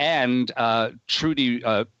 And Trudy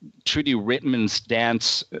Rittman's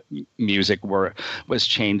dance music was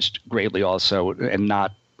changed greatly also and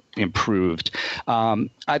not improved.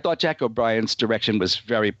 I thought Jack O'Brien's direction was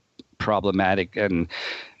very problematic and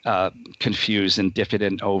confused and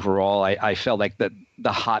diffident overall. I felt like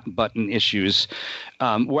the hot button issues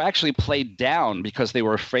were actually played down because they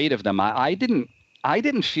were afraid of them. I didn't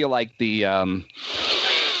feel like the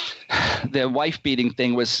wife beating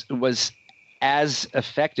thing was as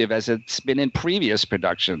effective as it's been in previous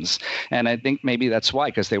productions. And I think maybe that's why,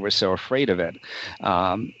 because they were so afraid of it.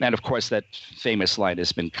 And of course, that famous line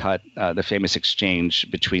has been cut, the famous exchange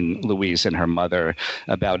between Louise and her mother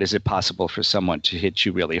about, is it possible for someone to hit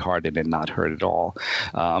you really hard and it not hurt at all?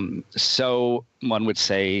 So one would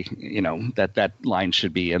say, that line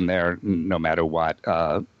should be in there no matter what.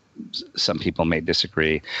 Some people may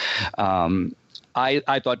disagree.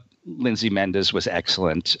 I thought Lindsay Mendez was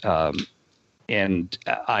excellent. And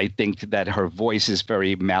I think that her voice is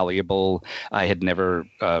very malleable. I had never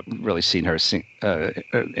really seen her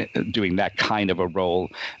doing that kind of a role.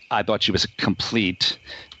 I thought she was a complete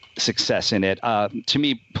success in it. To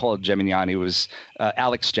me, Paul Gemignani was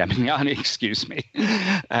Alex Gemignani, excuse me.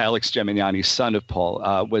 Alex Gemignani, son of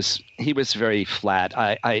Paul, was very flat.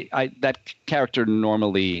 That character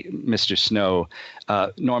normally, Mr. Snow,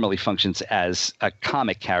 normally functions as a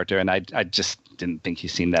comic character, and I just didn't think he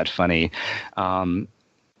seemed that funny.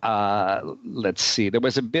 Let's see. There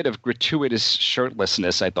was a bit of gratuitous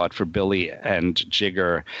shirtlessness, I thought, for Billy and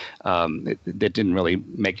Jigger. It didn't really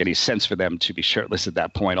make any sense for them to be shirtless at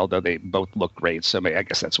that point, although they both looked great. So I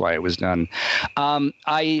guess that's why it was done.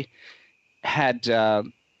 I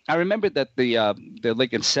remember that the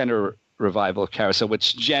Lincoln Center revival of Carousel,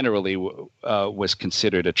 which generally was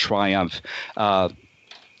considered a triumph,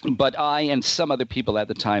 but I and some other people at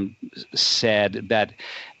the time said that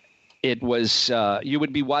it was you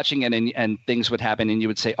would be watching it and things would happen and you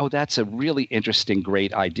would say, oh, that's a really interesting,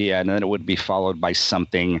 great idea. And then it would be followed by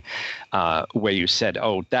something where you said,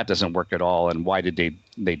 oh, that doesn't work at all. And why did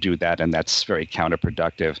they do that? And that's very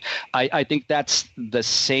counterproductive. I think that's the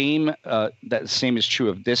same. That same is true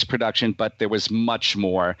of this production, but there was much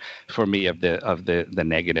more for me of the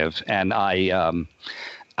negative. And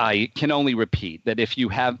I can only repeat that if you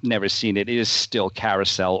have never seen it, it is still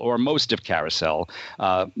Carousel, or most of Carousel,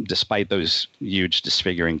 despite those huge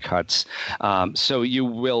disfiguring cuts. So you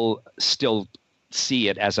will still see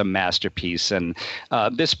it as a masterpiece. And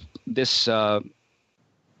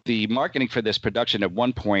the marketing for this production at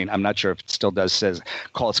one point, I'm not sure if it still does,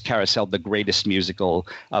 calls Carousel the greatest musical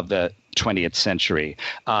of the 20th century.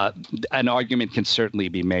 An argument can certainly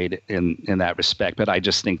be made in that respect, but I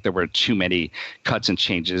just think there were too many cuts and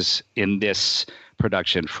changes in this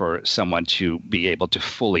production for someone to be able to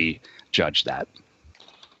fully judge that.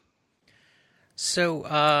 So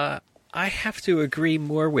I have to agree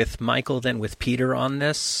more with Michael than with Peter on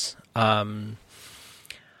this.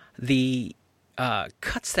 The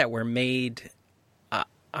cuts that were made,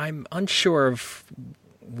 I'm unsure of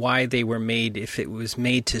why they were made, if it was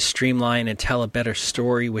made to streamline and tell a better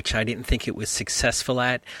story, which I didn't think it was successful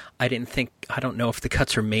at. I don't know if the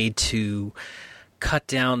cuts were made to cut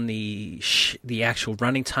down the actual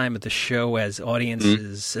running time of the show as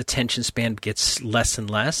audiences' attention span gets less and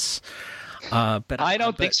less. But I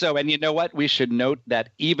don't think so. And you know what? We should note that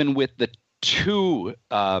even with the two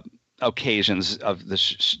occasions of the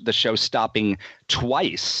show stopping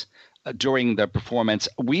twice during the performance,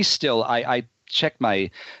 we still, I checked my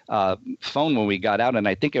phone when we got out, and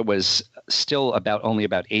I think it was still only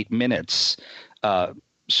about 8 minutes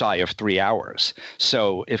shy of 3 hours.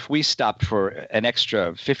 So if we stopped for an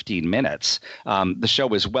extra 15 minutes, the show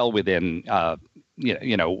was well within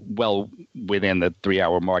well within the 3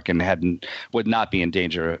 hour mark and would not be in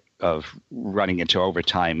danger of running into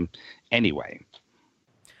overtime anyway.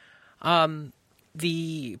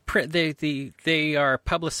 They are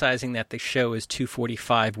publicizing that the show is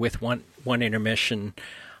 2:45 with one intermission,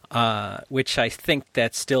 which I think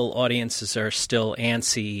that still audiences are still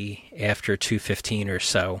antsy after 2:15 or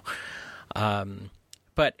so.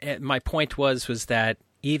 But my point was that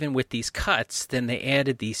even with these cuts, then they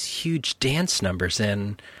added these huge dance numbers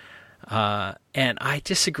in, and I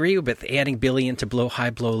disagree with adding Billy into Blow High,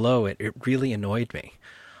 Blow Low. It really annoyed me.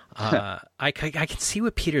 I can see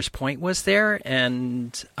what Peter's point was there,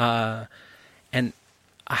 and I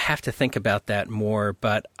have to think about that more,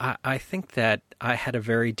 but I think that I had a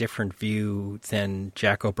very different view than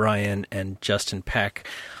Jack O'Brien and Justin Peck.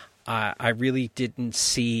 I really didn't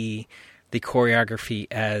see the choreography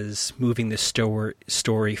as moving the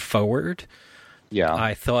story forward. Yeah,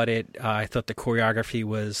 I thought the choreography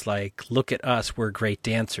was like, look at us, we're great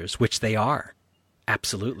dancers, which they are,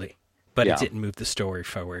 absolutely. But it didn't move the story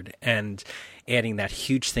forward. And adding that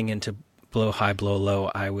huge thing into Blow High, Blow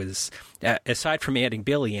Low, I was, aside from adding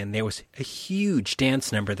Billy in, there was a huge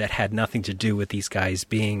dance number that had nothing to do with these guys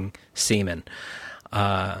being seamen.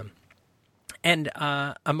 And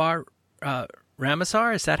Amar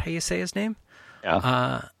Ramazar, is that how you say his name?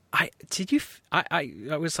 Yeah. I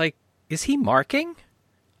was like, is he marking?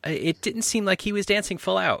 It didn't seem like he was dancing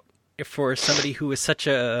full out for somebody who was such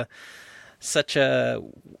a such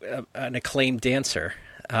an acclaimed dancer.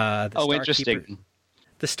 Interesting.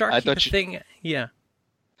 The Starkeeper thing, yeah.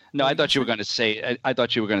 No, I thought you were going to say. I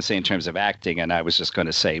thought you were going to say in terms of acting, and I was just going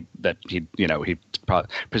to say that he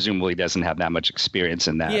presumably doesn't have that much experience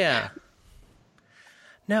in that. Yeah.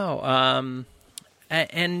 No.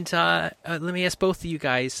 Let me ask both of you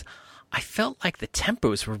guys. I felt like the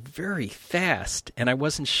tempos were very fast, and I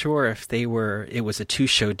wasn't sure if it was a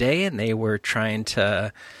 2-show day and they were trying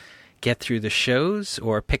to get through the shows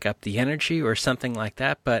or pick up the energy or something like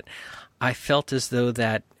that. But I felt as though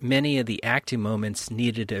that many of the acting moments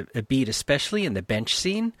needed a beat, especially in the bench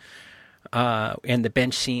scene. And the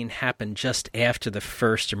bench scene happened just after the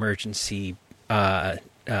first emergency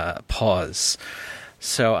pause.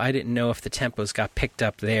 So I didn't know if the tempos got picked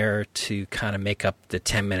up there to kind of make up the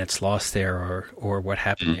 10 minutes lost there or what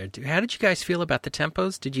happened there. How did you guys feel about the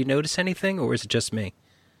tempos? Did you notice anything, or was it just me?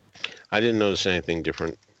 I didn't notice anything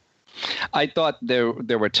different. I thought there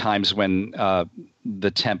were times when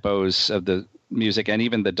the tempos of the music and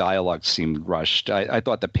even the dialogue seemed rushed. I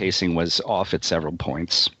thought the pacing was off at several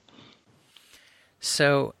points.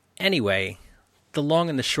 So anyway, the long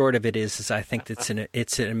and the short of it is I think it's an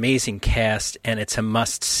amazing cast and it's a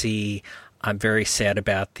must-see. I'm very sad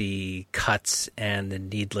about the cuts and the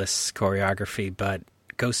needless choreography, but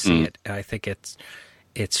go see it. I think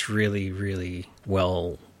it's really, really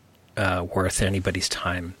well worth anybody's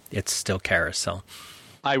time. It's still Carousel.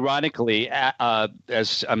 Ironically,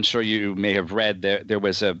 as I'm sure you may have read, there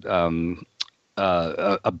was a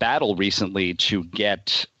battle recently to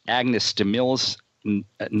get Agnes DeMille's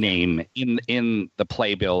name in the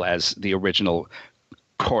playbill as the original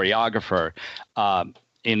choreographer.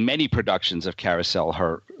 In many productions of Carousel,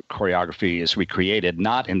 her choreography is recreated,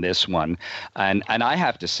 not in this one. And I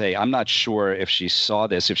have to say, I'm not sure if she saw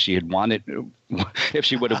this, if she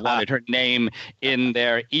would have wanted her name in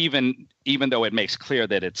there, even though it makes clear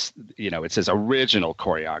that it says original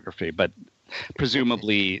choreography, but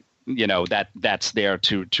presumably, that's there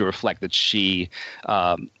to reflect that she,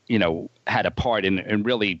 had a part in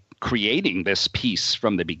really creating this piece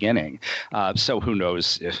from the beginning. So who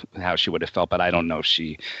knows how she would have felt, but I don't know if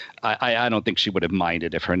I don't think she would have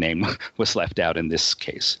minded if her name was left out in this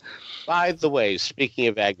case. By the way, speaking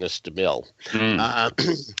of Agnes DeMille,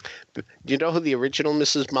 do you know who the original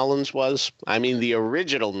Mrs. Mullins was? I mean, the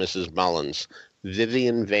original Mrs. Mullins,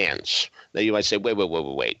 Vivian Vance. Now you might say,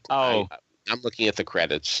 wait. Oh. I'm looking at the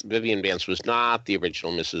credits. Vivian Vance was not the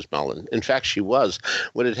original Mrs. Mullins. In fact, she was.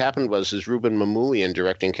 What had happened was Ruben Mamoulian,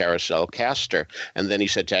 directing Carousel, cast her. And then he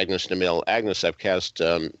said to Agnes DeMille, Agnes, I've cast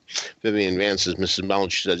Vivian Vance as Mrs.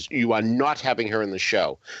 Mullins. She says, you are not having her in the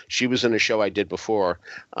show. She was in a show I did before.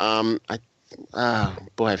 I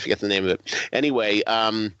forget the name of it. Anyway,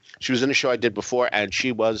 she was in a show I did before, and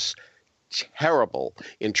she was terrible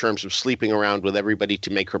in terms of sleeping around with everybody to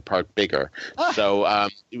make her part bigger. So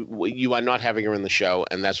you are not having her in the show,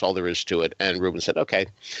 and that's all there is to it. And Ruben said, okay.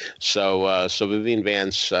 So Vivian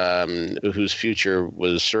Vance, whose future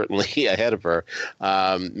was certainly ahead of her,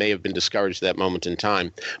 may have been discouraged at that moment in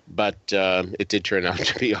time, but it did turn out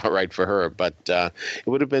to be all right for her. But it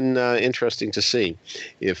would have been interesting to see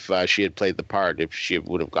if she had played the part, if she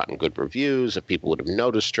would have gotten good reviews, if people would have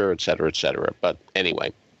noticed her, et cetera, et cetera. But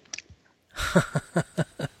anyway.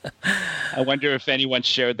 I wonder if anyone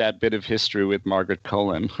shared that bit of history with Margaret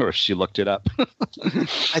Cullen, or if she looked it up.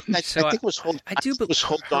 I think it was hold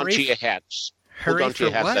on to your hats. Hold on to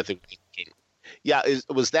your hats. I think. Yeah,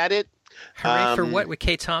 was that it? Hooray for what with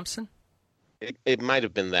Kay Thompson? It might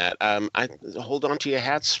have been that. Hold on to your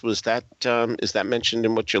hats. Was that? Is that mentioned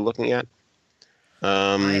in what you're looking at?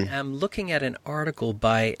 I am looking at an article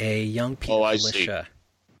by a young Peter Felicia.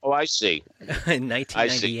 Oh, I see. In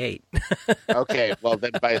 1998. Okay, well, then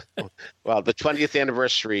the 20th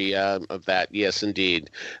anniversary of that, yes, indeed.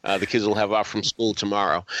 The kids will have off from school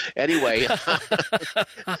tomorrow. Anyway,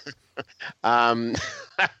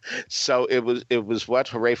 so it was what?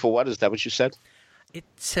 Hooray for what? Is that what you said? It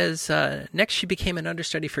says, next she became an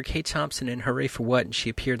understudy for Kay Thompson in Hooray for What, and she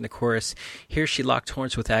appeared in the chorus. Here she locked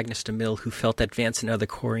horns with Agnes DeMille, who felt that Vance and other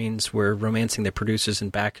Coreans were romancing their producers and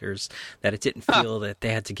backers, that it didn't feel that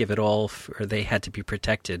they had to give it all or they had to be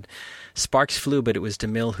protected. Sparks flew, but it was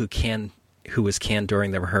DeMille who was canned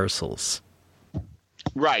during the rehearsals.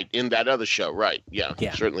 Right, in that other show, right. Yeah.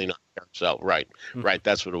 Certainly not Carousel, right. Mm-hmm. Right,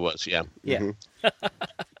 that's what it was, yeah. Yeah.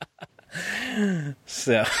 Mm-hmm.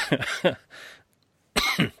 So...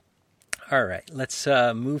 All right, let's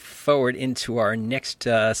move forward into our next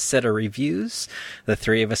set of reviews. The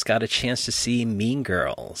three of us got a chance to see Mean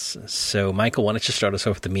Girls. So, Michael, why don't you start us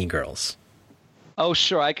off with the Mean Girls? Oh,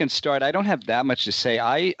 sure. I can start. I don't have that much to say.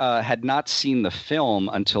 I had not seen the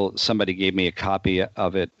film until somebody gave me a copy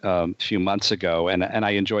of it a few months ago, and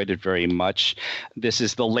I enjoyed it very much. This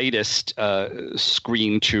is the latest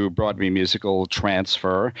screen to Broadway musical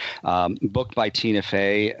transfer, book by Tina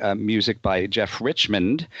Fey, music by Jeff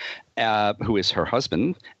Richmond, who is her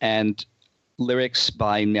husband, and lyrics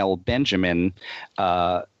by Nell Benjamin.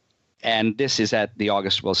 And this is at the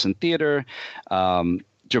August Wilson Theater.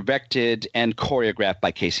 Directed and choreographed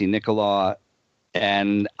by Casey Nicholaw.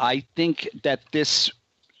 And I think that this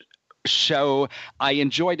show, I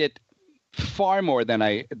enjoyed it far more than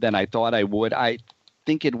I thought I would. I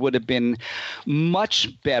think it would have been much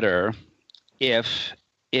better if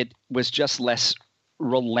it was just less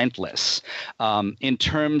relentless in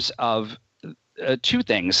terms of two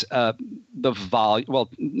things. The volume, well,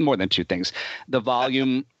 more than two things. The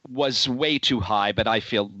volume was way too high, but I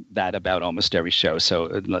feel that about almost every show. So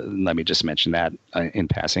let me just mention that in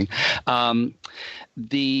passing.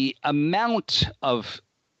 The amount of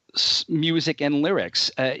music and lyrics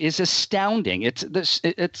is astounding. It's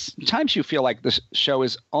times you feel like the show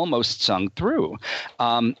is almost sung through.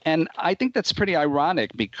 And I think that's pretty ironic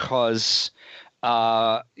because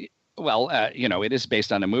it is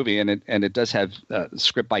based on a movie, and it does have a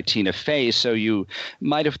script by Tina Fey, so you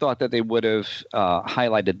might have thought that they would have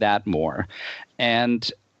highlighted that more.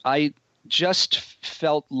 And I just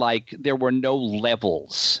felt like there were no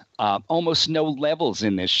levels, almost no levels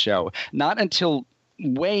in this show. Not until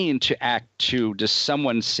way into Act 2 does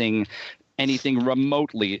someone sing anything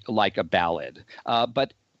remotely like a ballad.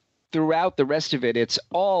 But throughout the rest of it, it's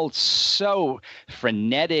all so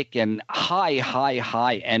frenetic and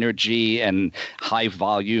high energy and high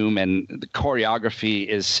volume, and the choreography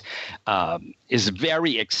is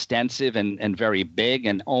very extensive and very big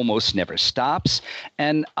and almost never stops.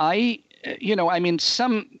 And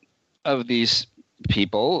some of these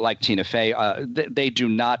people like Tina Fey, they do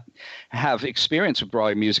not have experience with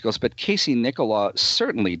Broadway musicals, but Casey Nicholaw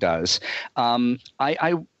certainly does.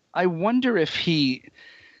 I wonder if he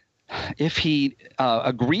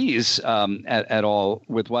agrees at all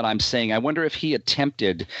with what I'm saying. I wonder if he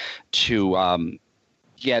attempted to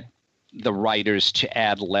get the writers to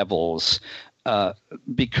add levels,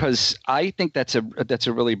 because I think that's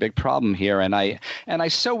a really big problem here, and I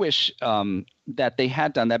so wish that they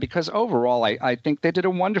had done that, because overall I think they did a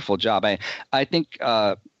wonderful job. I think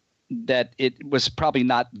that it was probably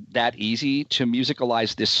not that easy to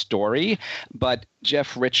musicalize this story, but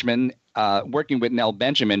Jeff Richmond, working with Nell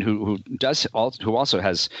Benjamin, who also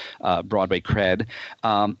has Broadway cred,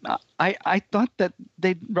 I thought that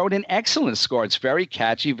they wrote an excellent score. It's very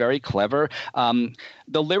catchy, very clever.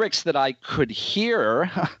 The lyrics that I could hear,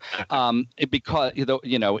 because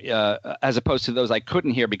as opposed to those I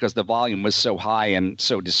couldn't hear because the volume was so high and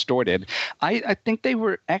so distorted, I think they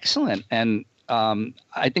were excellent, and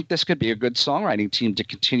I think this could be a good songwriting team to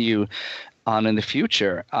continue on in the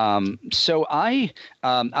future. So I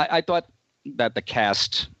thought that the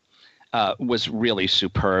cast was really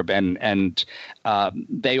superb, and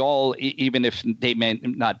they all, even if they may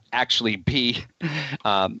not actually be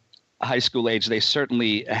high school age, they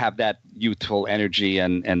certainly have that youthful energy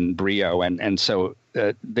and brio, and so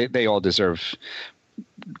they all deserve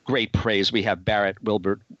great praise. We have Barrett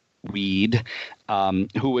Wilbert Weed,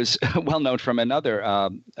 who was well known from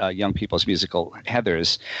another young people's musical,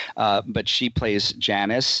 Heathers, but she plays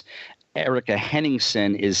Janice. Erica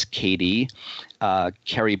Henningsen is Katie.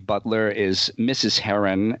 Carrie Butler is Mrs.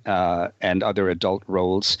 Heron, and other adult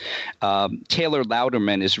roles. Taylor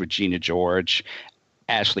Louderman is Regina George.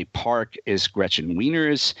 Ashley Park is Gretchen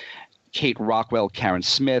Wieners. Kate Rockwell, Karen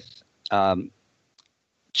Smith.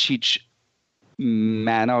 Cheech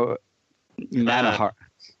Manahar.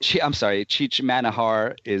 Cheech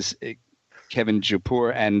Manahar is Kevin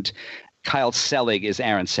Jupur, and Kyle Selig is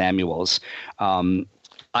Aaron Samuels.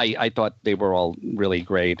 I thought they were all really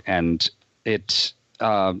great, and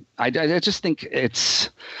I just think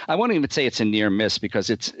I won't even say it's a near miss, because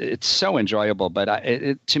it's so enjoyable. But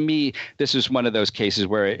to me, this is one of those cases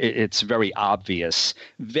where it's very obvious,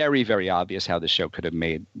 very, very obvious how the show could have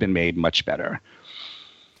been made much better.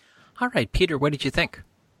 All right, Peter, what did you think?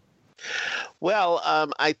 Well,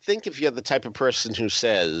 I think if you're the type of person who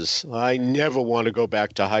says, I never want to go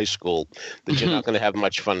back to high school, that you're not going to have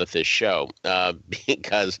much fun with this show,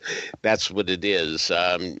 because that's what it is.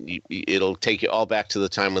 It'll take you all back to the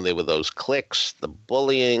time when there were those cliques, the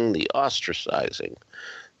bullying, the ostracizing,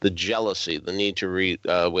 the jealousy, the need to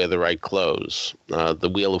wear the right clothes,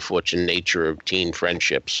 the Wheel of Fortune nature of teen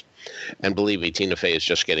friendships. And believe me, Tina Fey is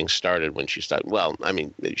just getting started when she started. Well, I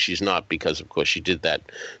mean, she's not, because, of course, she did that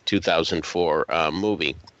 2004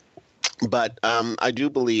 movie. But I do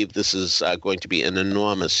believe this is going to be an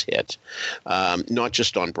enormous hit, not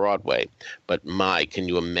just on Broadway, but can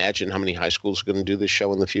you imagine how many high schools are going to do this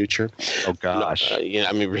show in the future? Oh, gosh. Yeah,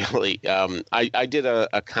 I mean, really, I did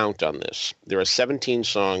a count on this. There are 17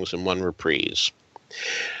 songs and one reprise.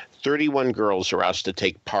 31 girls are asked to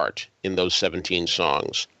take part in those 17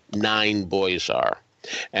 songs. 9 boys are.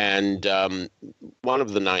 And one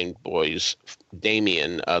of the 9 boys,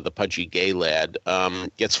 Damien, the pudgy gay lad,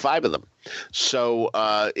 gets 5 of them. So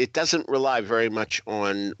it doesn't rely very much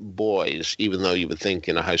on boys, even though you would think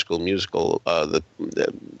in a High School Musical the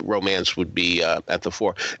romance would be at the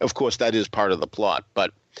fore. Of course, that is part of the plot.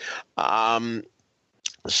 But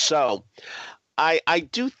so I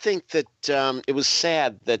do think that it was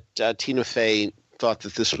sad that Tina Fey thought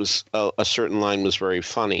that this was a certain line was very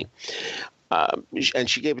funny. And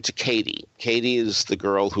she gave it to Katie. Katie is the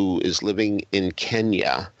girl who is living in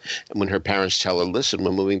Kenya. And when her parents tell her, listen,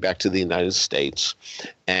 we're moving back to the United States,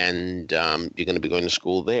 and you're going to be going to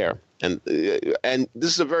school there. And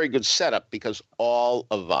this is a very good setup because all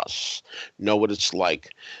of us know what it's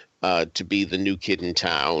like to be the new kid in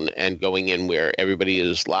town and going in where everybody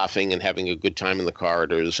is laughing and having a good time in the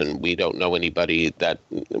corridors, and we don't know anybody. That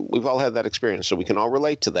we've all had that experience, so we can all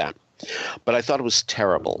relate to that. But I thought it was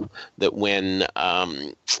terrible that when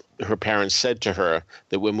her parents said to her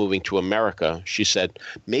that we're moving to America, she said,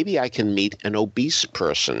 maybe I can meet an obese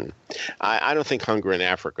person. I don't think hunger in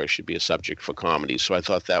Africa should be a subject for comedy. So I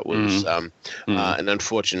thought that was an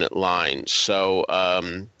unfortunate line. So I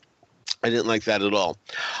didn't like that at all.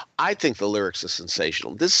 I think the lyrics are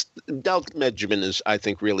sensational. Del Benjamin is, I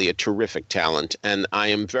think, really a terrific talent, and I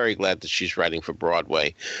am very glad that she's writing for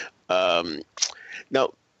Broadway. Now,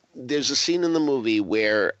 there's a scene in the movie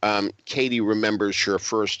where Katie remembers her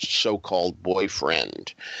first so-called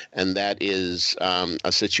boyfriend, and that is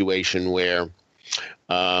a situation where,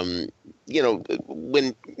 when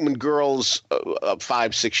girls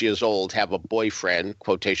 5, 6 years old have a boyfriend,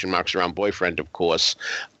 quotation marks around boyfriend, of course,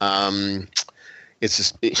 it's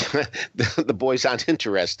just, the boys aren't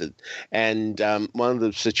interested. And one of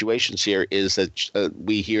the situations here is that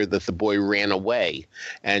we hear that the boy ran away.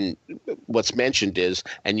 And what's mentioned is,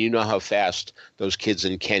 and you know how fast those kids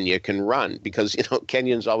in Kenya can run, because,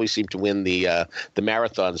 Kenyans always seem to win the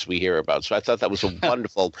marathons we hear about. So I thought that was a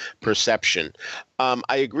wonderful perception.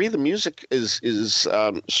 I agree the music is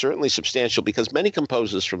certainly substantial because many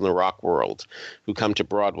composers from the rock world who come to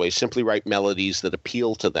Broadway simply write melodies that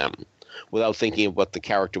appeal to them without thinking of what the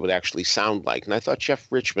character would actually sound like. And I thought Jeff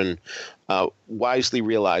Richman wisely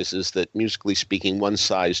realizes that, musically speaking, one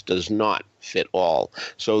size does not fit all.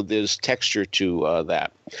 So there's texture to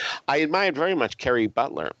that. I admired very much Kerry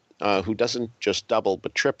Butler, who doesn't just double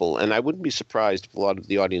but triple. And I wouldn't be surprised if a lot of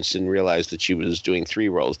the audience didn't realize that she was doing 3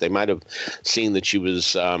 roles. They might have seen that she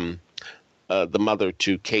was the mother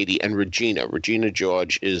to Katie and Regina. Regina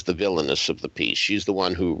George is the villainess of the piece. She's the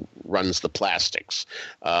one who runs the plastics.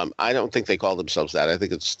 I don't think they call themselves that. I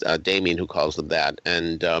think it's Damien who calls them that.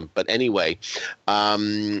 And but anyway,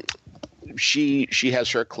 she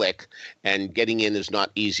has her clique, and getting in is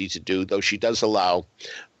not easy to do, though she does allow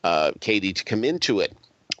Katie to come into it.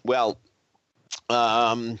 Well,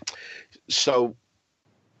 so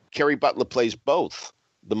Kerry Butler plays both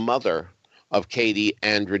the mother of Katie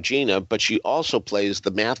and Regina, but she also plays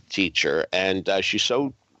the math teacher, and she's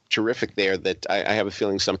so terrific there that I have a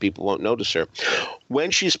feeling some people won't notice her.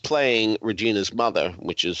 When she's playing Regina's mother,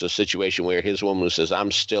 which is a situation where his woman says,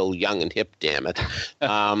 I'm still young and hip, damn it.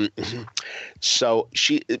 So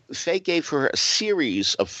Faye gave her a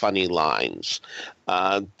series of funny lines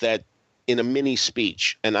that in a mini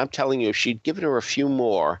speech. And I'm telling you, if she'd given her a few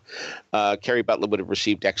more, Kerry Butler would have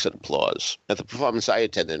received exit applause. At the performance I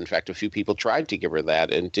attended, in fact, a few people tried to give her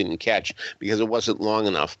that and didn't catch because it wasn't long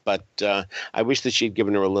enough. But I wish that she'd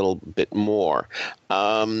given her a little bit more.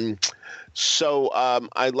 So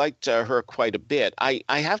I liked her quite a bit. I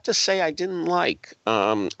have to say I didn't like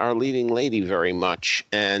our leading lady very much,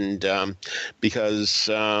 and because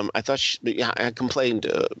I thought I complained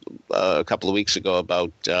a couple of weeks ago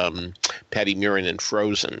about Patty Murin in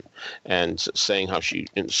Frozen and saying how she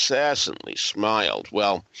incessantly smiled.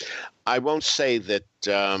 Well, I won't say that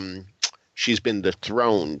she's been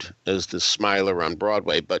dethroned as the smiler on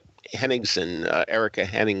Broadway, but Erica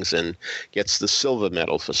Henningsen gets the silver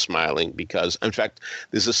medal for smiling because, in fact,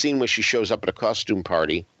 there's a scene where she shows up at a costume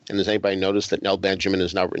party. And has anybody noticed that Nell Benjamin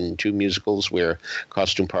has now written 2 musicals where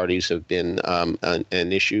costume parties have been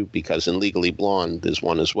an issue? Because in Legally Blonde, there's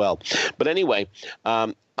one as well. But anyway,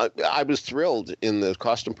 I was thrilled in the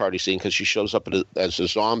costume party scene because she shows up as a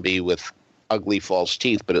zombie with ugly false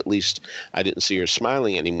teeth, but at least I didn't see her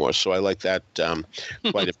smiling anymore. So I like that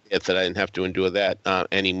quite a bit, that I didn't have to endure that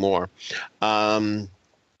anymore.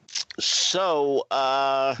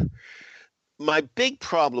 My big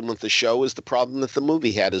problem with the show is the problem that the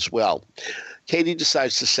movie had as well. Katie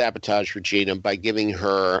decides to sabotage Regina by giving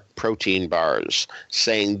her protein bars,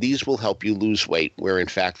 saying these will help you lose weight, where in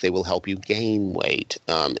fact they will help you gain weight.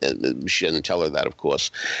 She didn't tell her that, of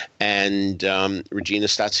course. And Regina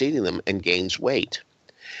starts eating them and gains weight.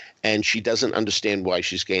 And she doesn't understand why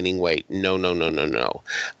she's gaining weight. No.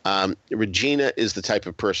 Regina is the type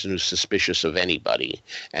of person who's suspicious of anybody.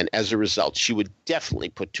 And as a result, she would definitely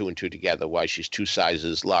put two and two together why she's 2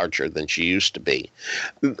 sizes larger than she used to be.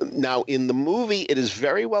 Now, in the movie, it is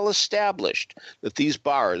very well established that these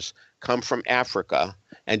bars come from Africa.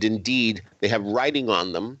 And indeed, they have writing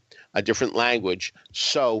on them, a different language,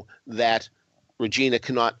 so that Regina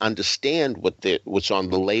cannot understand what's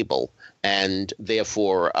on the label. And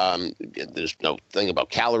therefore, there's no thing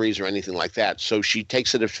about calories or anything like that. So she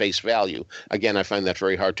takes it at face value. Again, I find that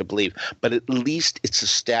very hard to believe. But at least it's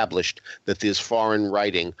established that there's foreign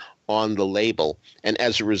writing on the label. And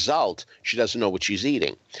as a result, she doesn't know what she's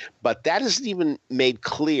eating. But that isn't even made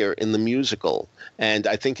clear in the musical. And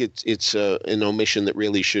I think it's an omission that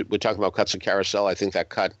really should. We're talking about cuts in Carousel. I think that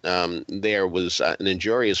cut there was an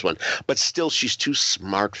injurious one. But still, she's too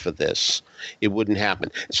smart for this. It wouldn't happen.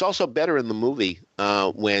 It's also better in the movie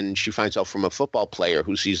when she finds out from a football player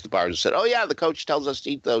who sees the bars and said, oh, yeah, the coach tells us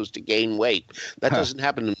to eat those to gain weight. That doesn't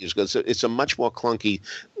happen in the musical. It's a much more clunky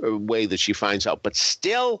way that she finds out. But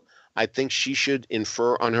still, I think she should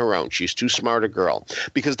infer on her own. She's too smart a girl,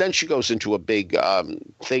 because then she goes into a big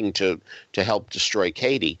thing to help destroy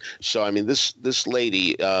Katie. So, I mean, this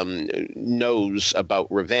lady knows about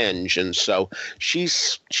revenge, and so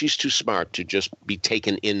she's too smart to just be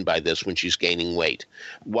taken in by this when she's gaining weight.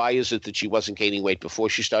 Why is it that she wasn't gaining weight before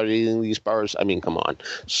she started eating these bars? I mean, come on.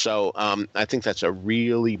 So I think that's a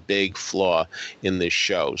really big flaw in this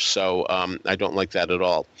show. So I don't like that at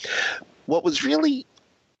all. What was really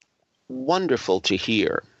wonderful to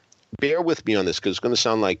hear. Bear with me on this, because it's going to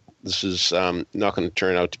sound like this is not going to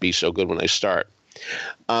turn out to be so good when I start.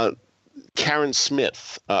 Karen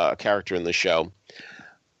Smith, a character in the show,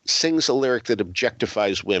 sings a lyric that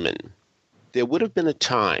objectifies women. There would have been a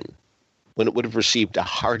time when it would have received a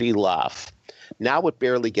hearty laugh. Now it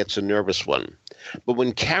barely gets a nervous one. But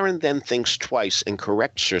when Karen then thinks twice and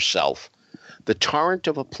corrects herself, the torrent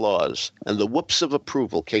of applause and the whoops of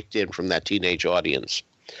approval kicked in from that teenage audience.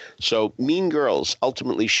 So Mean Girls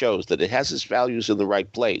ultimately shows that it has its values in the right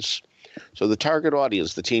place. So the target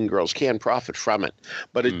audience, the teen girls, can profit from it.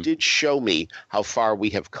 But it did show me how far we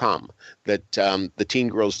have come, that the teen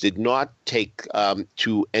girls did not take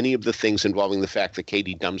to any of the things involving the fact that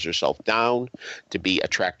Katie dumbs herself down to be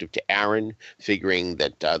attractive to Aaron, figuring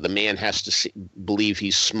that the man has to believe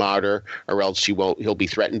he's smarter, or else he'll be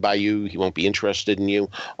threatened by you, he won't be interested in you.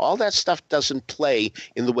 All that stuff doesn't play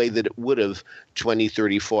in the way that it would have 20,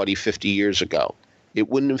 30, 40, 50 years ago. It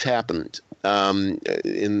wouldn't have happened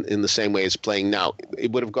in the same way it's playing now.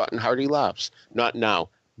 It would have gotten hearty laughs. Not now.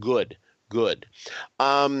 Good. But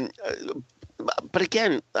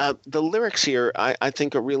again, the lyrics here, I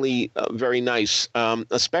think, are really very nice,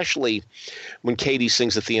 especially when Katie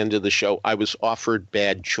sings at the end of the show, I was offered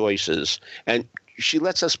bad choices. And she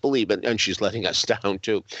lets us believe, and she's letting us down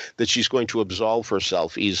too, that she's going to absolve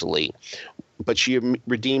herself easily. But she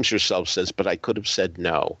redeems herself, says, but I could have said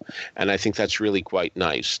no. And I think that's really quite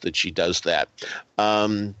nice that she does that.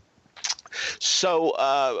 So,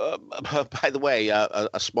 by the way,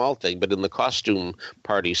 a small thing, but in the costume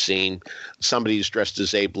party scene, somebody's dressed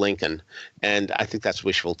as Abe Lincoln. And I think that's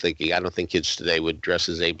wishful thinking. I don't think kids today would dress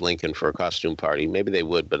as Abe Lincoln for a costume party. Maybe they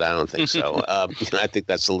would, but I don't think so. I think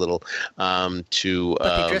that's a little too...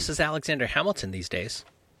 But they dress as Alexander Hamilton these days.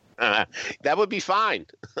 That would be fine.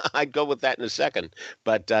 I'd go with that in a second,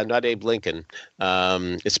 but not Abe Lincoln.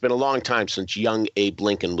 It's been a long time since young Abe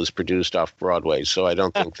Lincoln was produced off Broadway, so I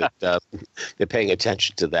don't think that they're paying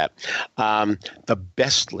attention to that. The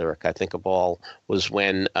best lyric, I think, of all was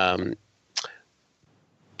when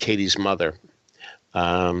Katie's mother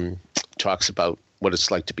talks about what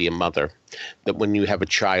it's like to be a mother, that when you have a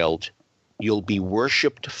child, you'll be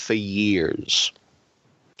worshipped for years.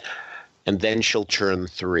 And then she'll turn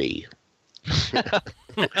 3. I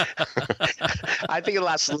think it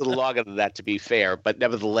lasts a little longer than that, to be fair. But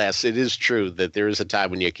nevertheless, it is true that there is a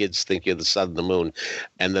time when your kids think you're the sun and the moon,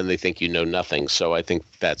 and then they think you know nothing. So I think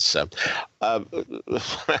that's the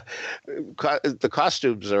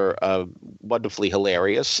costumes are wonderfully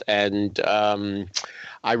hilarious. And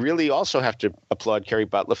I really also have to applaud Kerry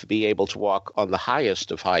Butler for being able to walk on the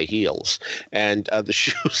highest of high heels. And the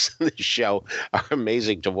shoes in the show are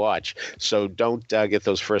amazing to watch. So don't get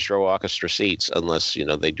those first row orchestra seats unless,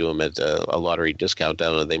 they do them at a lottery discount. I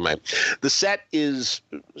don't know, they might. The set is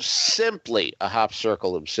simply a half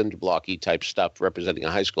circle of cinder blocky type stuff representing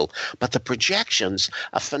a high school. But the projections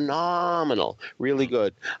are phenomenal, really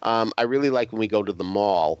good. I really like when we go to the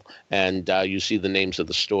mall and you see the names of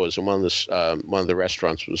the stores. And one of the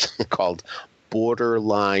restaurants was called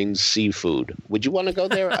Borderline Seafood. Would you want to go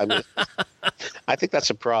there? I mean, I think that's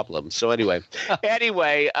a problem. So anyway,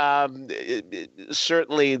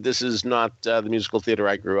 certainly this is not the musical theater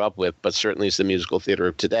I grew up with, but certainly it's the musical theater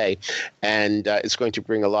of today. And it's going to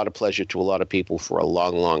bring a lot of pleasure to a lot of people for a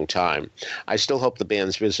long, long time. I still hope The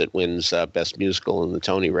Band's Visit wins Best Musical in the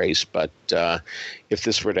Tony race, but if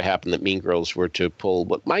this were to happen, that Mean Girls were to pull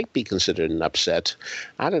what might be considered an upset,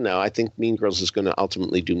 I don't know. I think Mean Girls is going to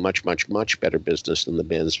ultimately do much, much, much better business than The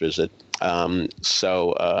Band's Visit. And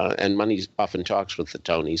money often talks with the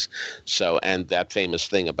Tonys. So, and that famous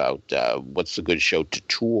thing about what's a good show to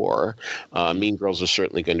tour, Mean Girls is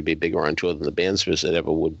certainly going to be bigger on tour than The Band's Visit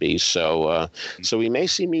ever would be. So, so we may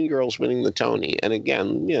see Mean Girls winning the Tony. And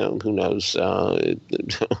again, who knows?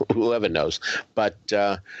 Whoever knows. But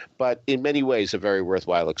in many ways, a very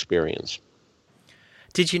worthwhile experience.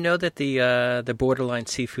 Did you know that the Borderline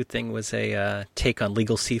Seafood thing was a take on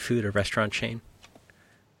Legal Seafood, a restaurant chain?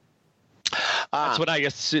 That's what I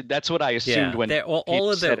assumed when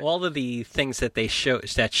all of the things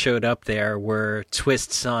that showed up there were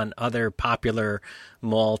twists on other popular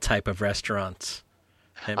mall type of restaurants.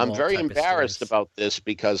 I'm very embarrassed about this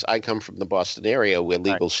because I come from the Boston area where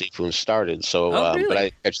Legal Seafood started. So, really? But I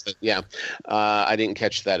didn't catch that. Yeah, I didn't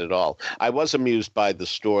catch that at all. I was amused by the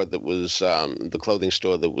store that was the clothing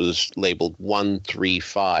store that was labeled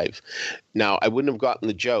 135. Now, I wouldn't have gotten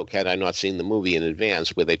the joke had I not seen the movie in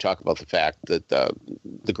advance, where they talk about the fact that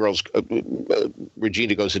the girls,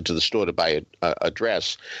 Regina goes into the store to buy a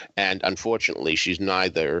dress, and unfortunately, she's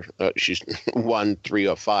neither. She's 1, 3,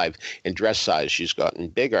 or 5 in dress size. She's gotten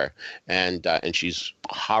bigger, and she's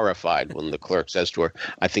horrified when the clerk says to her,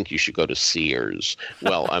 "I think you should go to Sears."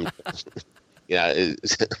 Well, I'm. Yeah,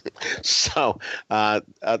 so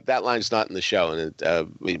that line's not in the show, and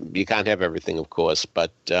you can't have everything, of course.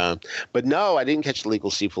 But no, I didn't catch the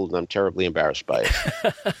Legal Seafood, and I'm terribly embarrassed by it.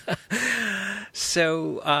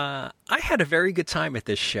 So I had a very good time at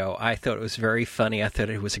this show. I thought it was very funny. I thought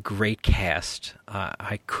it was a great cast.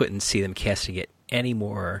 I couldn't see them casting it any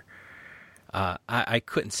more. I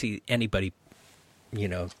couldn't see anybody,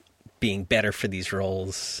 being better for these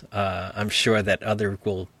roles. I'm sure that other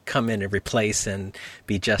will come in and replace and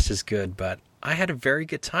be just as good, but I had a very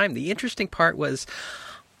good time. The interesting part was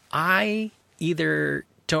I either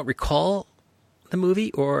don't recall the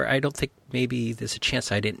movie or I don't think maybe there's a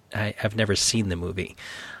chance I've never seen the movie.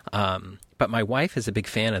 But my wife is a big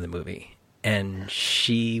fan of the movie, and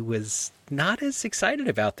she was not as excited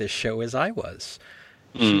about this show as I was.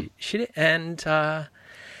 She did, and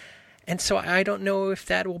so I don't know if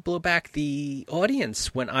that will blow back. The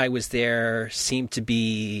audience when I was there seemed to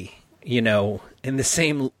be, in the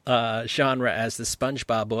same genre as the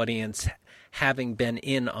SpongeBob audience, having been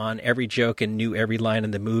in on every joke and knew every line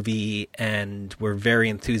in the movie and were very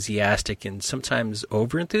enthusiastic and sometimes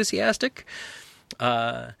over-enthusiastic.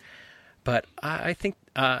 But I think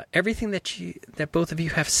everything that both of you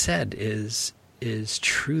have said is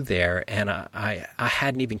true there, and I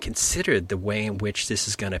hadn't even considered the way in which this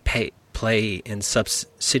is going to play in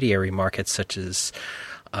subsidiary markets such as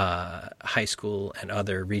high school and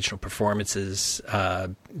other regional performances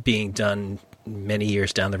being done many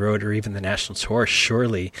years down the road, or even the national tour.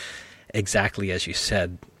 Surely, exactly as you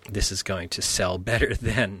said, this is going to sell better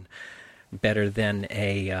than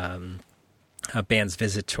a Band's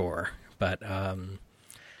Visit tour. But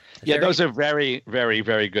those are very, very,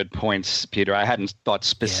 very good points, Peter. I hadn't thought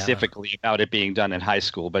specifically about it being done in high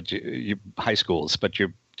school, but high schools. But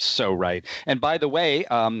you're so right. And by the way,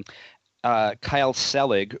 Kyle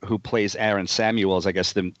Selig, who plays Aaron Samuels, I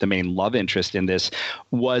guess the main love interest in this,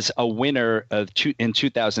 was a winner in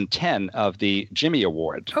 2010 of the Jimmy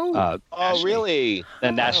Award. Really?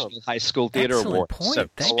 The National High School Theater Award.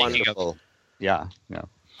 Point. So, wonderful. Yeah.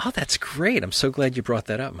 Oh, that's great. I'm so glad you brought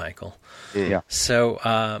that up, Michael. Yeah. So,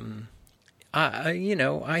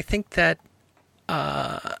 I think that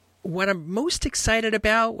what I'm most excited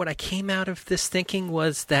about, what I came out of this thinking,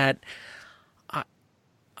 was that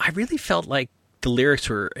I really felt like the lyrics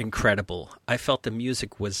were incredible. I felt the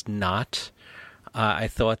music was not. I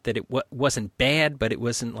thought that it wasn't bad, but it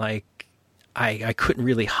wasn't like I couldn't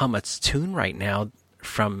really hum its tune right now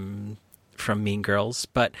from from Mean Girls,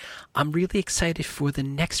 but I'm really excited for the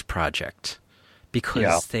next project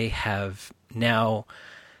because they have now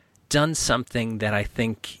done something that I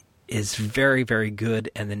think is very, very good.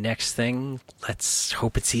 And the next thing, let's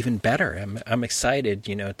hope it's even better. I'm excited,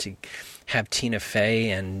 to have Tina Fey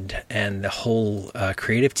and the whole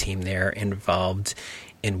creative team there involved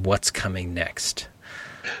in what's coming next.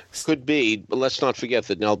 Could be, but let's not forget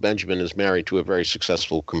that Nell Benjamin is married to a very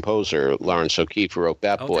successful composer, Lawrence O'Keefe, who wrote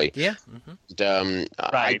Bat Boy. Yeah. And,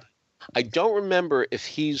 Right. I don't remember if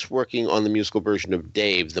he's working on the musical version of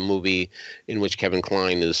Dave, the movie in which Kevin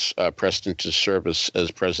Kline is pressed into service as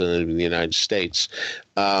president of the United States.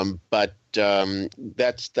 But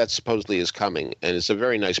that supposedly is coming, and it's a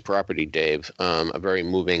very nice property, Dave. A very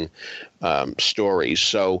moving story.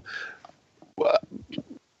 So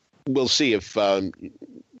we'll see if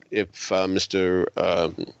Mr.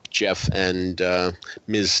 Jeff and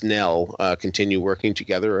Ms. Nell continue working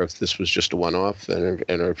together, or if this was just a one-off, and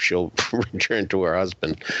if she'll return to her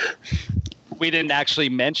husband. We didn't actually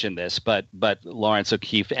mention this, but Lawrence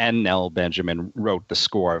O'Keefe and Nell Benjamin wrote the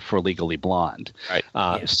score for Legally Blonde. Right.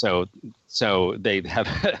 So they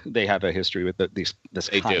have a history with this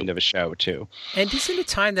kind of a show too. And isn't it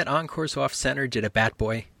time that Encore's Off Center did a Bat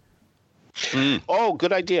Boy? Oh,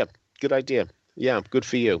 good idea. Good idea. Yeah, good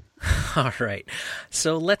for you. All right.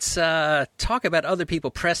 So let's talk about other people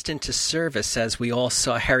pressed into service, as we all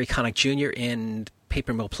saw Harry Connick Jr. in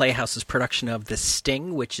Paper Mill Playhouse's production of The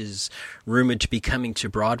Sting, which is rumored to be coming to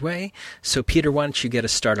Broadway. So, Peter, why don't you get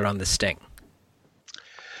us started on The Sting?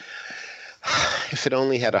 If it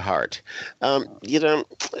only had a heart.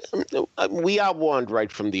 We are warned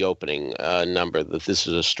right from the opening number that this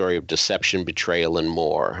is a story of deception, betrayal, and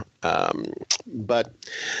more. But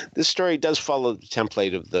this story does follow the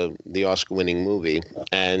template of the Oscar-winning movie,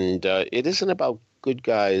 and it isn't about good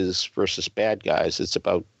guys versus bad guys. It's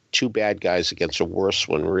about two bad guys against a worse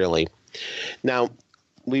one, really. Now,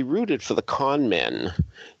 we rooted for the con men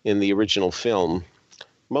in the original film,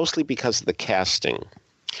 mostly because of the casting.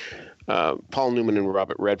 Paul Newman and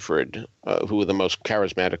Robert Redford, who were the most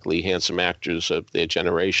charismatically handsome actors of their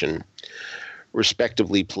generation,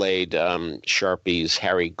 respectively played Sharpie's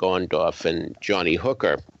Harry Gondorff and Johnny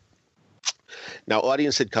Hooker. Now,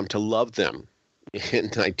 audience had come to love them in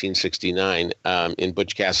 1969 in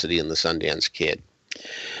Butch Cassidy and the Sundance Kid.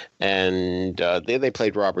 And there they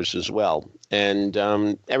played robbers as well. And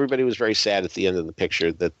everybody was very sad at the end of the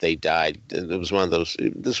picture that they died. It was one of those,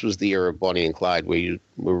 this was the era of Bonnie and Clyde where you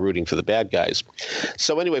were rooting for the bad guys.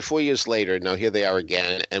 So anyway, 4 years later, now here they are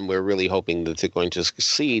again, and we're really hoping that they're going to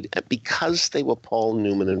succeed because they were Paul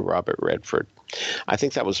Newman and Robert Redford. I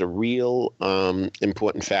think that was a real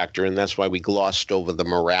important factor, and that's why we glossed over the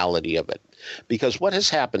morality of it. Because what has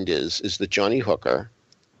happened is that Johnny Hooker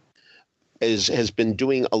has been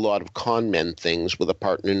doing a lot of con men things with a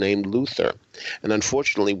partner named Luther. And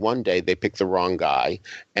unfortunately, one day they picked the wrong guy.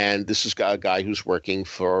 And this is a guy who's working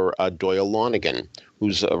for Doyle Lonigan,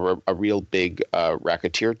 who's a real big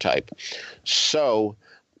racketeer type. So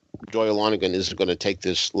Doyle Lonigan isn't going to take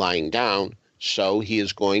this lying down. So he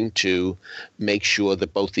is going to make sure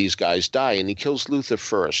that both these guys die. And he kills Luther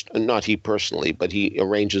first. And not he personally, but he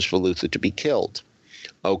arranges for Luther to be killed.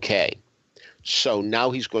 Okay. So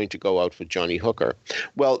now he's going to go out for Johnny Hooker.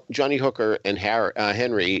 Well, Johnny Hooker and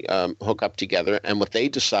Henry hook up together, and what they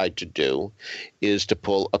decide to do is to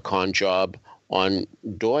pull a con job on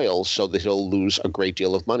Doyle so that he'll lose a great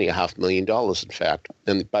deal of money, $500,000, in fact.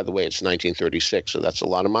 And by the way, it's 1936, so that's a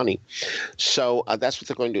lot of money. So that's what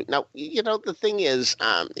they're going to do. Now, the thing is,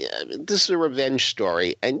 this is a revenge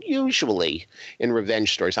story, and usually in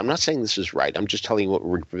revenge stories, I'm not saying this is right, I'm just telling you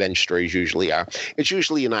what revenge stories usually are. It's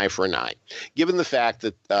usually an eye for an eye. Given the fact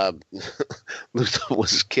that Luther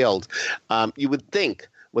was killed, you would think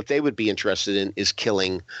what they would be interested in is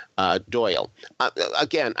killing Doyle.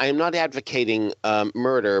 Again, I am not advocating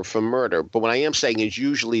murder for murder, but what I am saying is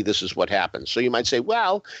usually this is what happens. So you might say,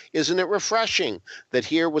 well, isn't it refreshing that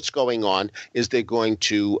here what's going on is they're going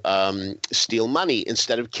to steal money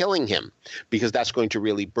instead of killing him, because that's going to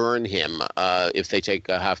really burn him if they take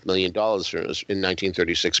 $500,000 in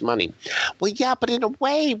 1936 money. Well, yeah, but in a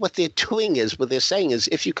way what they're doing is, what they're saying is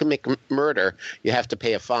if you commit murder, you have to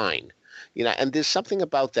pay a fine. And there's something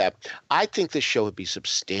about that. I think this show would be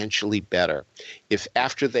substantially better if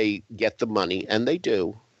after they get the money, and they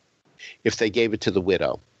do, if they gave it to the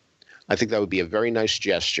widow. I think that would be a very nice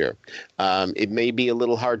gesture. It may be a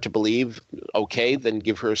little hard to believe. Okay, then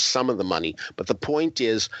give her some of the money. But the point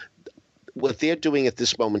is, what they're doing at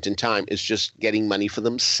this moment in time is just getting money for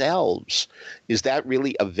themselves. Is that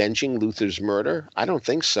really avenging Luther's murder? I don't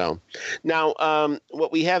think so. Now,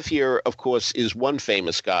 what we have here, of course, is one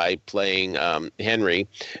famous guy playing Henry,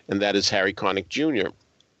 and that is Harry Connick Jr.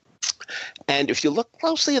 And if you look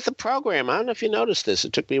closely at the program, I don't know if you noticed this.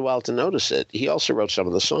 It took me a while to notice it. He also wrote some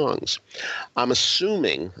of the songs. I'm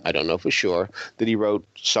assuming, I don't know for sure, that he wrote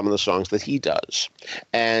some of the songs that he does.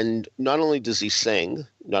 And not only does he sing,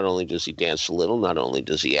 not only does he dance a little, not only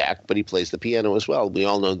does he act, but he plays the piano as well. We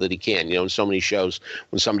all know that he can. You know, in so many shows,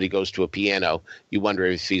 when somebody goes to a piano, you wonder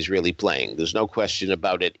if he's really playing. There's no question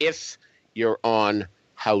about it. If you're on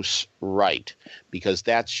house right, because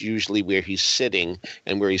that's usually where he's sitting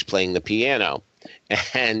and where he's playing the piano.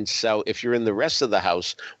 And so if you're in the rest of the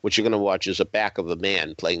house, what you're going to watch is a back of a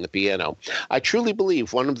man playing the piano. I truly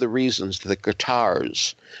believe one of the reasons the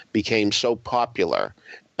guitars became so popular,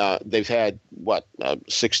 they've had,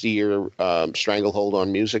 60-year stranglehold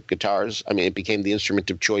on music, guitars. I mean, it became the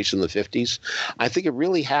instrument of choice in the 50s. I think it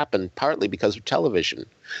really happened partly because of television,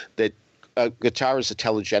 that a guitar is a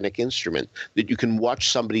telegenic instrument, that you can watch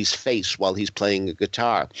somebody's face while he's playing a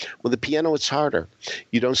guitar. With the piano, it's harder.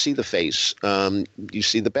 You don't see the face. You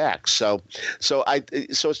see the back. So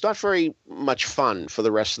it's not very much fun for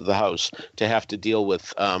the rest of the house to have to deal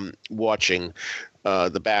with watching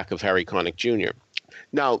the back of Harry Connick Jr.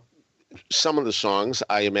 Now, some of the songs,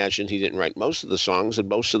 I imagine he didn't write most of the songs, and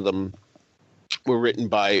most of them were written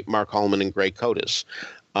by Mark Holman and Gray Cotis.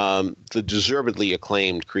 The deservedly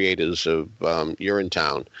acclaimed creators of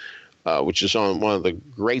Urinetown, which is on one of the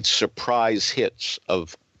great surprise hits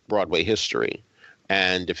of Broadway history.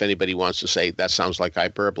 And if anybody wants to say that sounds like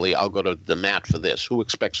hyperbole, I'll go to the mat for this. Who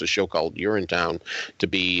expects a show called Urinetown to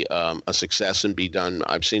be a success and be done?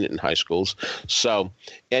 I've seen it in high schools. So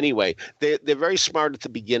anyway, they're very smart at the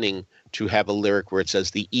beginning to have a lyric where it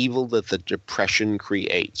says the evil that the Depression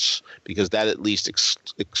creates, because that at least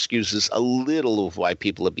excuses a little of why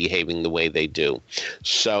people are behaving the way they do.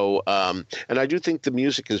 So, and I do think the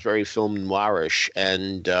music is very film noirish,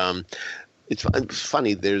 and it's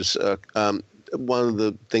funny. There's one of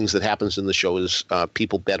the things that happens in the show is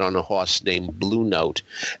people bet on a horse named Blue Note.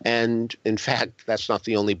 And in fact, that's not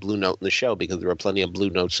the only Blue Note in the show, because there are plenty of Blue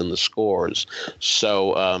Notes in the scores.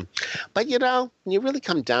 So, but you know, when you really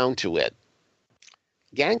come down to it,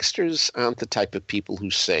 gangsters aren't the type of people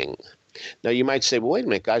who sing. Now, you might say, well, wait a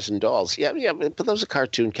minute, Guys and Dolls. Yeah, but those are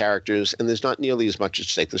cartoon characters, and there's not nearly as much at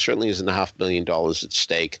stake. There certainly isn't $500,000 at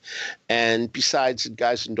stake. And besides,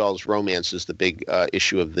 Guys and Dolls romance is the big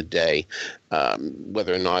issue of the day,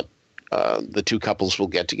 whether or not the two couples will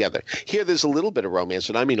get together. Here, there's a little bit of romance,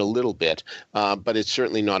 and I mean a little bit, but it's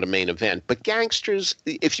certainly not a main event. But gangsters,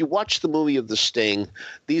 if you watch the movie of The Sting,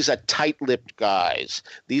 these are tight-lipped guys.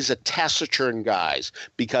 These are taciturn guys,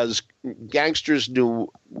 because gangsters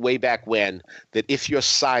knew way back when that if you're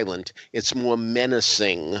silent, it's more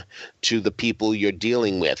menacing to the people you're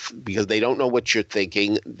dealing with, because they don't know what you're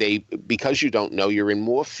thinking. Because you don't know, you're in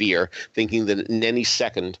more fear, thinking that in any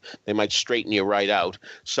second they might straighten you right out.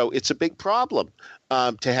 So it's a big problem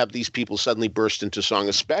to have these people suddenly burst into song,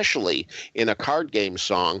 especially in a card game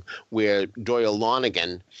song where Doyle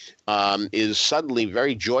Lonigan is suddenly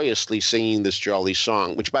very joyously singing this jolly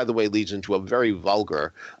song, which, by the way, leads into a very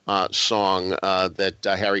vulgar song that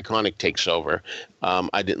Harry Connick takes over.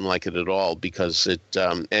 I didn't like it at all, because it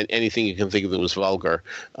and anything you can think of that was vulgar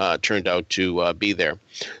turned out to be there.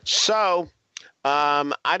 So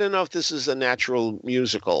I don't know if this is a natural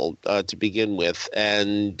musical to begin with,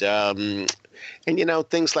 and you know,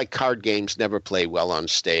 things like card games never play well on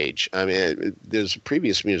stage. I mean, there's a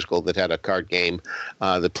previous musical that had a card game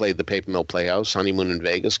that played the Paper Mill Playhouse. Honeymoon in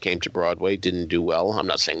Vegas came to Broadway, didn't do well. I'm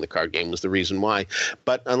not saying the card game was the reason why,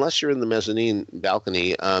 but unless you're in the mezzanine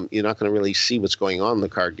balcony, you're not going to really see what's going on in the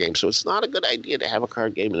card game. So it's not a good idea to have a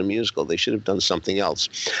card game in a musical. They should have done something else.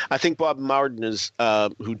 I think Bob Marden,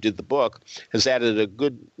 who did the book, has added a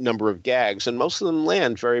good number of gags, and most of them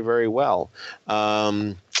land very, very well.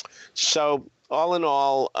 So all in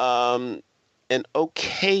all, an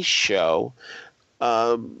okay show.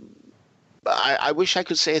 I wish I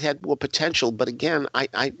could say it had more potential, but again,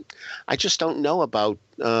 I just don't know about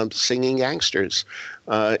singing gangsters.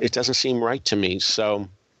 It doesn't seem right to me. So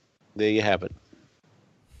there you have it.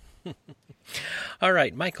 All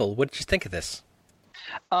right, Michael, what did you think of this?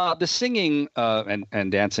 The singing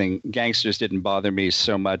and dancing gangsters didn't bother me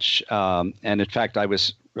so much. And in fact, I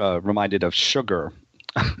was reminded of Scheuer,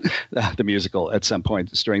 the musical, at some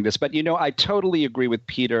point during this. But, you know, I totally agree with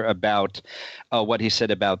Peter about what he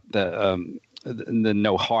said about the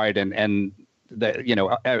no heart and the, you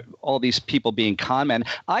know, all these people being con men.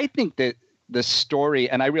 I think that the story,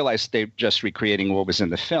 and I realize they're just recreating what was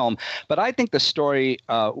in the film, but I think the story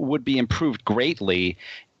would be improved greatly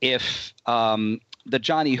if the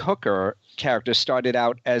Johnny Hooker character started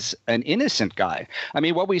out as an innocent guy. I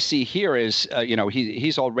mean, what we see here is,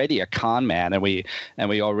 he's already a con man, and we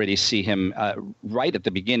already see him right at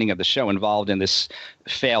the beginning of the show involved in this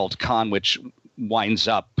failed con, which winds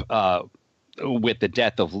up with the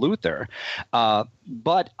death of Luther.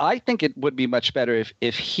 But I think it would be much better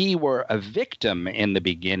if he were a victim in the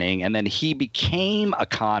beginning, and then he became a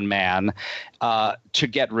con man to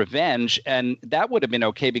get revenge, and that would have been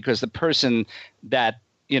okay because the person that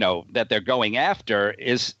they're going after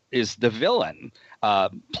is the villain,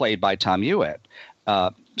 played by Tom Hewitt.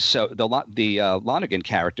 So the Lonergan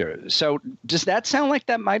character. So does that sound like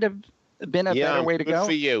that might have been a better way to go? Good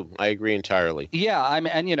for you. I agree entirely. Yeah,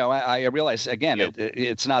 I realize again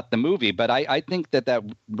it's not the movie, but I think that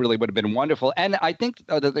really would have been wonderful, and I think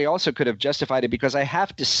that they also could have justified it because I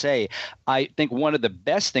have to say I think one of the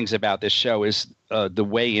best things about this show is the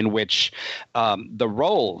way in which the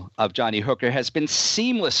role of Johnny Hooker has been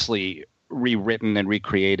seamlessly rewritten and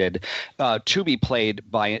recreated to be played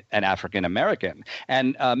by an African American.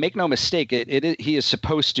 And make no mistake, he is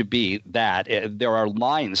supposed to be that. There are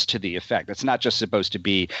lines to the effect. It's not just supposed to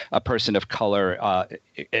be a person of color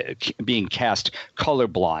being cast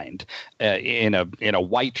colorblind in a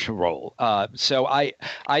white role. So I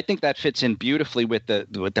think that fits in beautifully with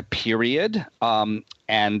the period and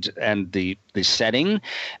the setting.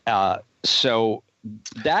 So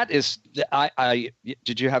that is,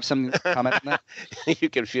 did you have some comment on that?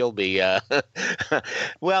 You can feel me.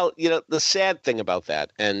 Well, the sad thing about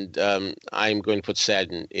that, and I'm going to put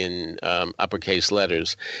sad in uppercase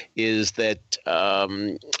letters, is that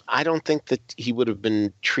I don't think that he would have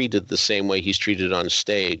been treated the same way he's treated on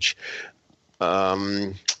stage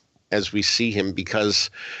as we see him,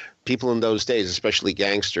 because people in those days, especially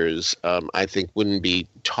gangsters, I think wouldn't be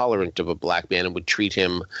tolerant of a black man and would treat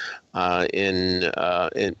him to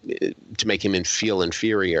make him feel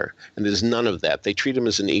inferior. And there's none of that. They treat him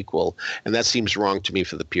as an equal, and that seems wrong to me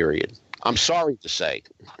for the period. I'm sorry to say.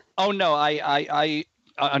 Oh no, I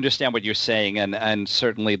understand what you're saying, and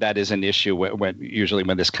certainly that is an issue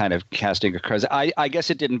when this kind of casting occurs. I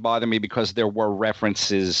guess it didn't bother me because there were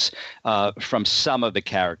references from some of the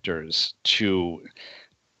characters to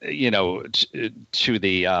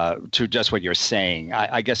just what you're saying.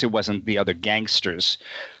 I guess it wasn't the other gangsters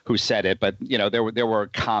who said it, but there were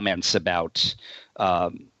comments about the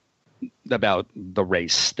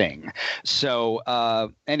race thing.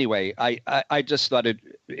 So anyway, I just thought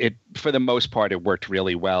it for the most part it worked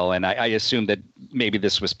really well, and I assume that maybe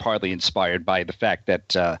this was partly inspired by the fact that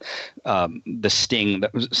the Sting,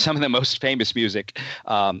 some of the most famous music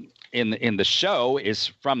in the show is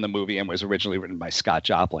from the movie and was originally written by Scott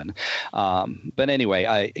Joplin. But anyway,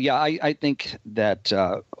 I think that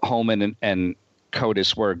Holman and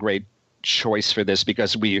Curtis were a great choice for this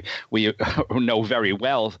because we know very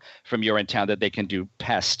well from Urinetown that they can do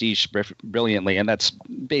pastiche brilliantly, and that's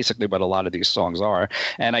basically what a lot of these songs are.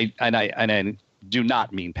 And I do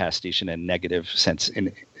not mean pastiche in a negative sense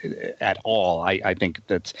at all. I think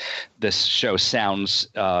that this show sounds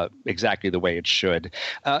exactly the way it should.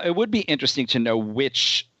 It would be interesting to know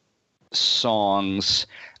which songs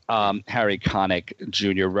Harry Connick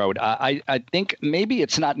Jr. wrote. I think maybe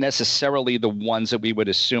it's not necessarily the ones that we would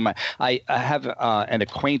assume. I have an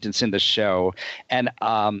acquaintance in the show, and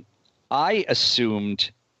I assumed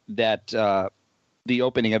that the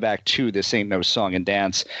opening of Act 2, This Ain't No Song and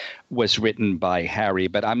Dance, was written by Harry,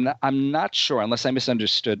 but I'm not sure, unless I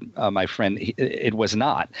misunderstood my friend. It was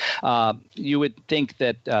not. You would think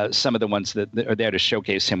that some of the ones that are there to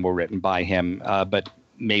showcase him were written by him, but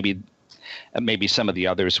maybe some of the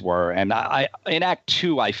others were. And in Act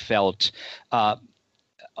 2, I felt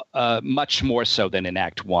much more so than in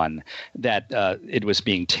Act 1 that it was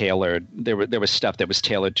being tailored. There was stuff that was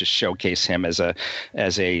tailored to showcase him as a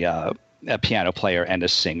piano player and a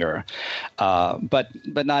singer, but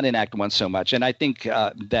not in Act 1 so much. And I think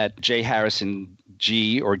that Jay Harrison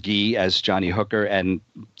Guy as Johnny Hooker and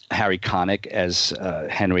Harry Connick as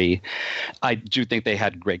Henry, I do think they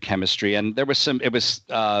had great chemistry, and it was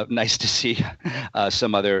nice to see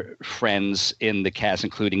some other friends in the cast,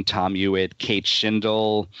 including Tom Hewitt, Kate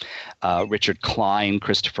Shindle, Richard Klein,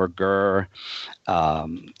 Christopher Gurr,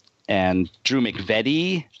 and Drew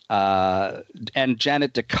McVetti, and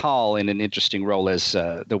Janet DeCall in an interesting role as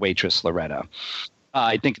the waitress Loretta.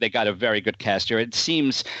 I think they got a very good cast here. It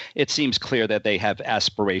seems clear that they have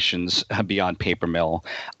aspirations beyond Paper Mill.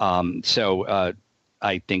 So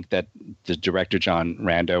I think that the director John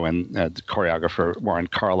Rando and the choreographer Warren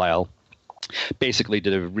Carlyle basically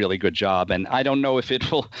did a really good job. And I don't know if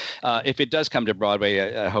it will, if it does come to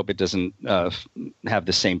Broadway, I hope it doesn't have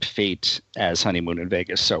the same fate as Honeymoon in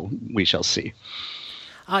Vegas. So we shall see.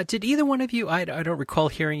 Did either one of you, I don't recall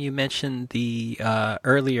hearing you mention the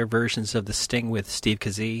earlier versions of The Sting with Steve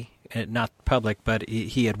Kazee, not public, but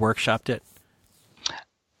he had workshopped it?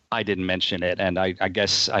 I didn't mention it, and I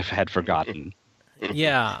guess I had forgotten.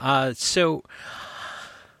 Yeah, so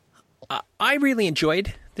I really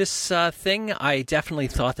enjoyed this thing. I definitely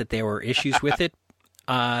thought that there were issues with it.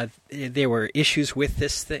 There were issues with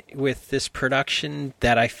this production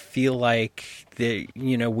that I feel like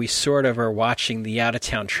we sort of are watching the out of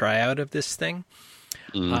town tryout of this thing.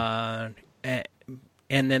 And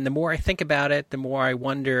then the more I think about it, the more I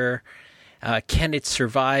wonder, can it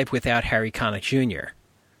survive without Harry Connick Jr.?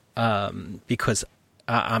 Because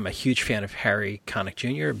I'm a huge fan of Harry Connick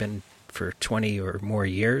Jr. I've been for 20 or more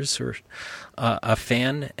years or a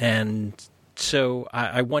fan, and so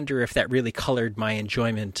I wonder if that really colored my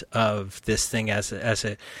enjoyment of this thing as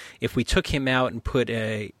a if we took him out and put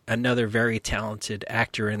another very talented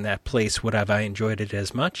actor in that place, would have I enjoyed it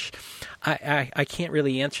as much? I can't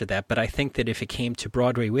really answer that, but I think that if it came to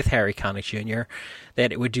Broadway with Harry Connick Jr.,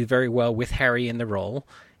 that it would do very well with Harry in the role,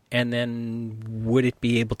 and then would it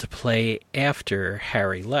be able to play after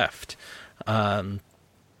Harry left?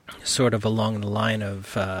 Sort of along the line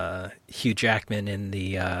of Hugh Jackman in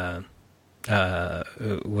the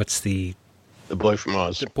what's the Boy from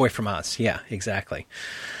Oz? The Boy from Oz, yeah, exactly.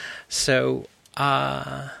 So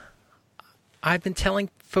I've been telling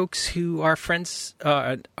folks who are friends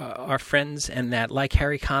and that like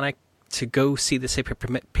Harry Connick to go see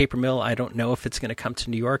the Paper Mill. I don't know if it's going to come to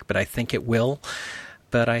New York, but I think it will.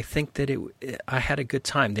 But I think that I had a good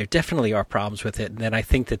time. There definitely are problems with it, and then I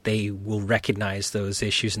think that they will recognize those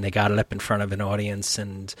issues, and they got it up in front of an audience.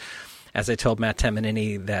 And as I told Matt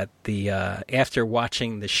Tamanini, that after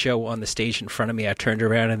watching the show on the stage in front of me, I turned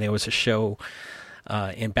around and there was a show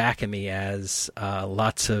in back of me as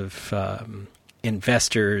lots of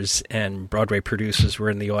investors and Broadway producers were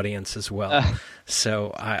in the audience as well.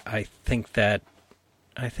 So I think that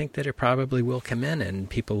it probably will come in,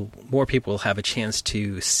 and more people will have a chance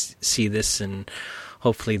to see this, and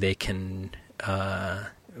hopefully they can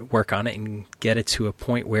work on it and get it to a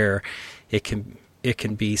point where it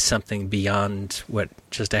can be something beyond what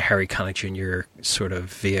just a Harry Connick Jr. sort of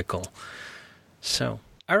vehicle. So,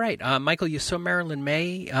 all right, Michael, you saw Marilyn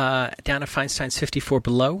May down at Feinstein's 54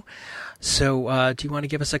 Below. So, do you want to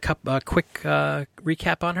give us a quick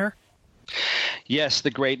recap on her? Yes,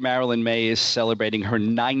 the great Marilyn May is celebrating her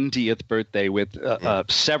 90th birthday with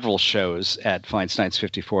several shows at Feinstein's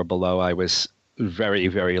 54 Below. I was very,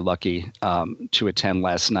 very lucky to attend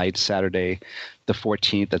last night, Saturday the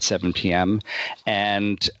 14th at 7 p.m.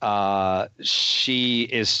 And she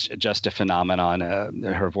is just a phenomenon.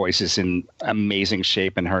 Her voice is in amazing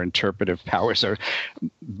shape, and her interpretive powers are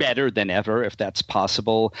better than ever, if that's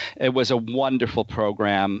possible. It was a wonderful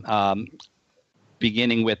program.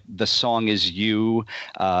 Beginning with The Song Is You,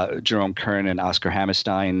 Jerome Kern and Oscar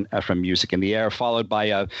Hammerstein from Music in the Air, followed by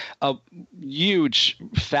a huge,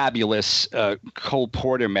 fabulous Cole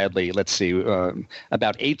Porter medley. Let's see,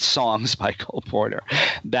 about 8 songs by Cole Porter.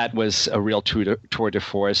 That was a real tour de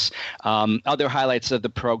force. Other highlights of the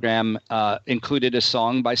program included a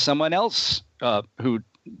song by someone else who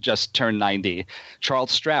just turned 90,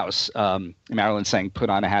 Charles Strauss. Marilyn sang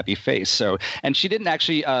 "Put on a Happy Face." So, and she didn't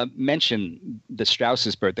actually mention the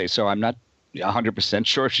Strauss's birthday, so I'm not 100%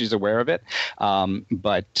 sure if she's aware of it.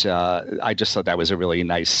 But I just thought that was a really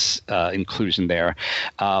nice inclusion there.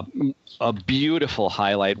 A beautiful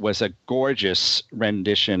highlight was a gorgeous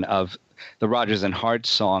rendition of the Rodgers and Hart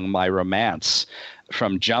song "My Romance"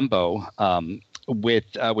 from Jumbo,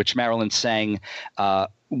 which Marilyn sang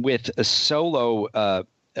with a solo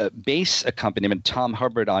bass accompaniment. Tom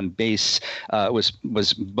Hubbard on bass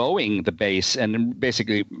was bowing the bass and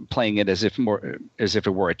basically playing it as if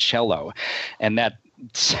it were a cello, and that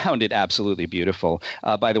sounded absolutely beautiful.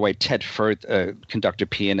 By the way, Ted Firth, conductor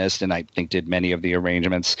pianist, and I think did many of the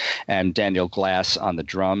arrangements, and Daniel Glass on the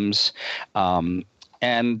drums.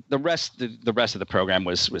 And the rest of the program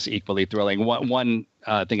was equally thrilling. One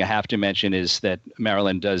thing I have to mention is that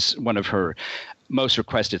Marilyn does one of her most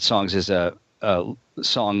requested songs is a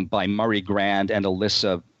song by Murray Grand and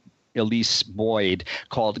Elise Boyd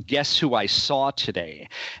called "Guess Who I Saw Today,"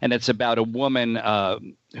 and it's about a woman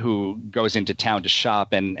who goes into town to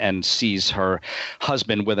shop and sees her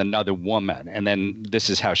husband with another woman, and then this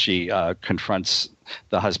is how she confronts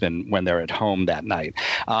the husband when they're at home that night.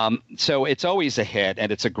 So it's always a hit,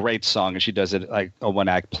 and it's a great song, and she does it like a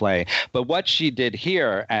one-act play. But what she did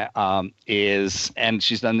here is, and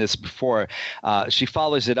she's done this before, she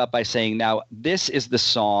follows it up by saying, now, this is the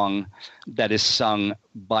song that is sung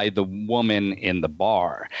by the woman in the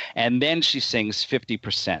bar. And then she sings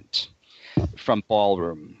 50% from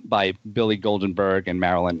Ballroom by Billy Goldenberg and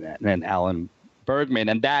Marilyn and Alan Bergman.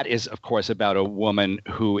 And that is, of course, about a woman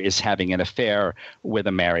who is having an affair with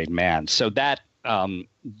a married man. So that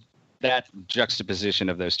juxtaposition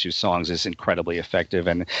of those two songs is incredibly effective,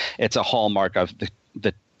 and it's a hallmark of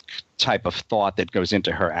the type of thought that goes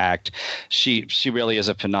into her act. She really is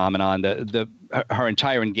a phenomenon. Her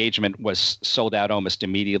entire engagement was sold out almost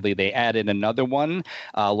immediately. They added another one,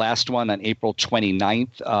 last one on April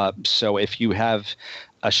 29th. So if you have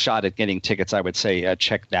a shot at getting tickets, I would say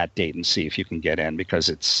check that date and see if you can get in, because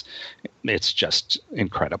it's just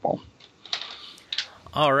incredible.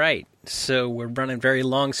 All right. So we're running very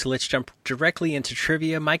long, so let's jump directly into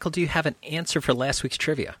trivia. Michael, do you have an answer for last week's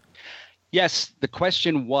trivia? Yes, the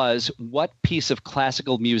question was, what piece of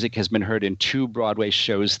classical music has been heard in 2 Broadway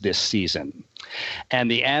shows this season? And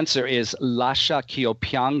the answer is Lascia ch'io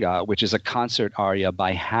pianga, which is a concert aria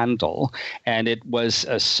by Handel, and it was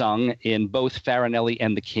sung in both Farinelli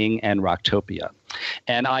and the King and Rocktopia.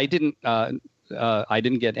 And I didn't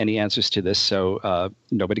get any answers to this, so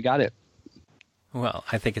nobody got it. Well,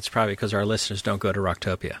 I think it's probably because our listeners don't go to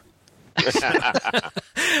Rocktopia.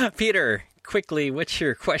 Peter, quickly, what's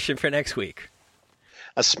your question for next week?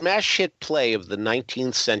 A smash hit play of the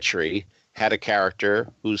 19th century had a character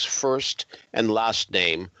whose first and last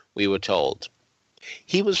name we were told.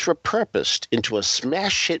 He was repurposed into a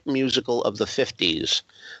smash hit musical of the 50s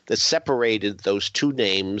that separated those two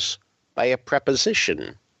names by a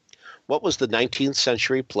preposition. What was the 19th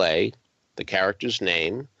century play, the character's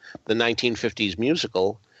name, the 1950s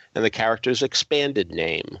musical, and the character's expanded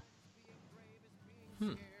name?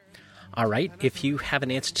 All right. If you have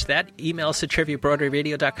an answer to that, email us at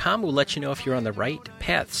trivia@broadwayradio.com. We'll let you know if you're on the right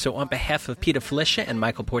path. So on behalf of Peter Felicia and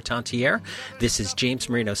Michael Portantiere, this is James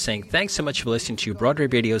Marino saying thanks so much for listening to Broadway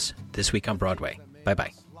Radio's This Week on Broadway.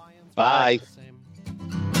 Bye-bye. Bye.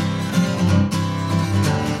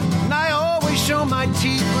 And I always show my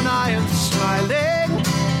teeth when I am smiling.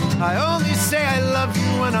 I only say I love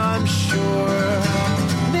you when I'm sure.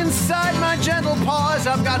 Inside my gentle paws,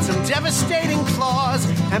 I've got some devastating claws,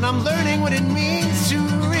 and I'm learning what it means to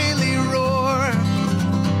really roar.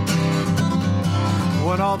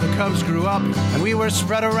 When all the cubs grew up and we were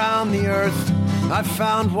spread around the earth, I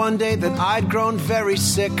found one day that I'd grown very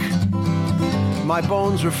sick. My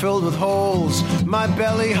bones were filled with holes, my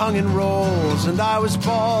belly hung in rolls, and I was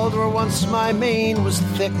bald where once my mane was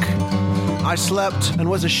thick. I slept and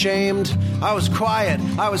was ashamed, I was quiet,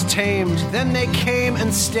 I was tamed. Then they came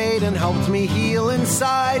and stayed and helped me heal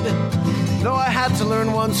inside. Though I had to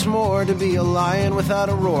learn once more to be a lion without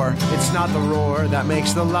a roar. It's not the roar that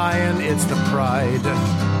makes the lion, it's the pride.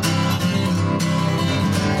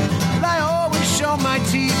 And I always show my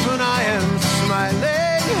teeth when I am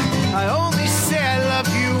smiling. I only say I love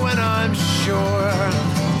you when I'm sure.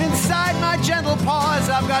 Inside my gentle paws,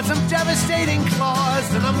 I've got some devastating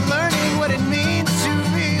claws, and I'm learning what it means to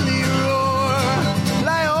really roar. And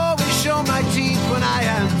I always show my teeth when I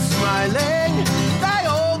am smiling. I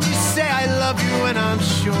only say I love you when I'm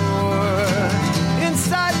sure.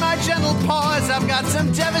 Inside my gentle paws, I've got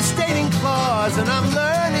some devastating claws, and I'm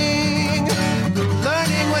learning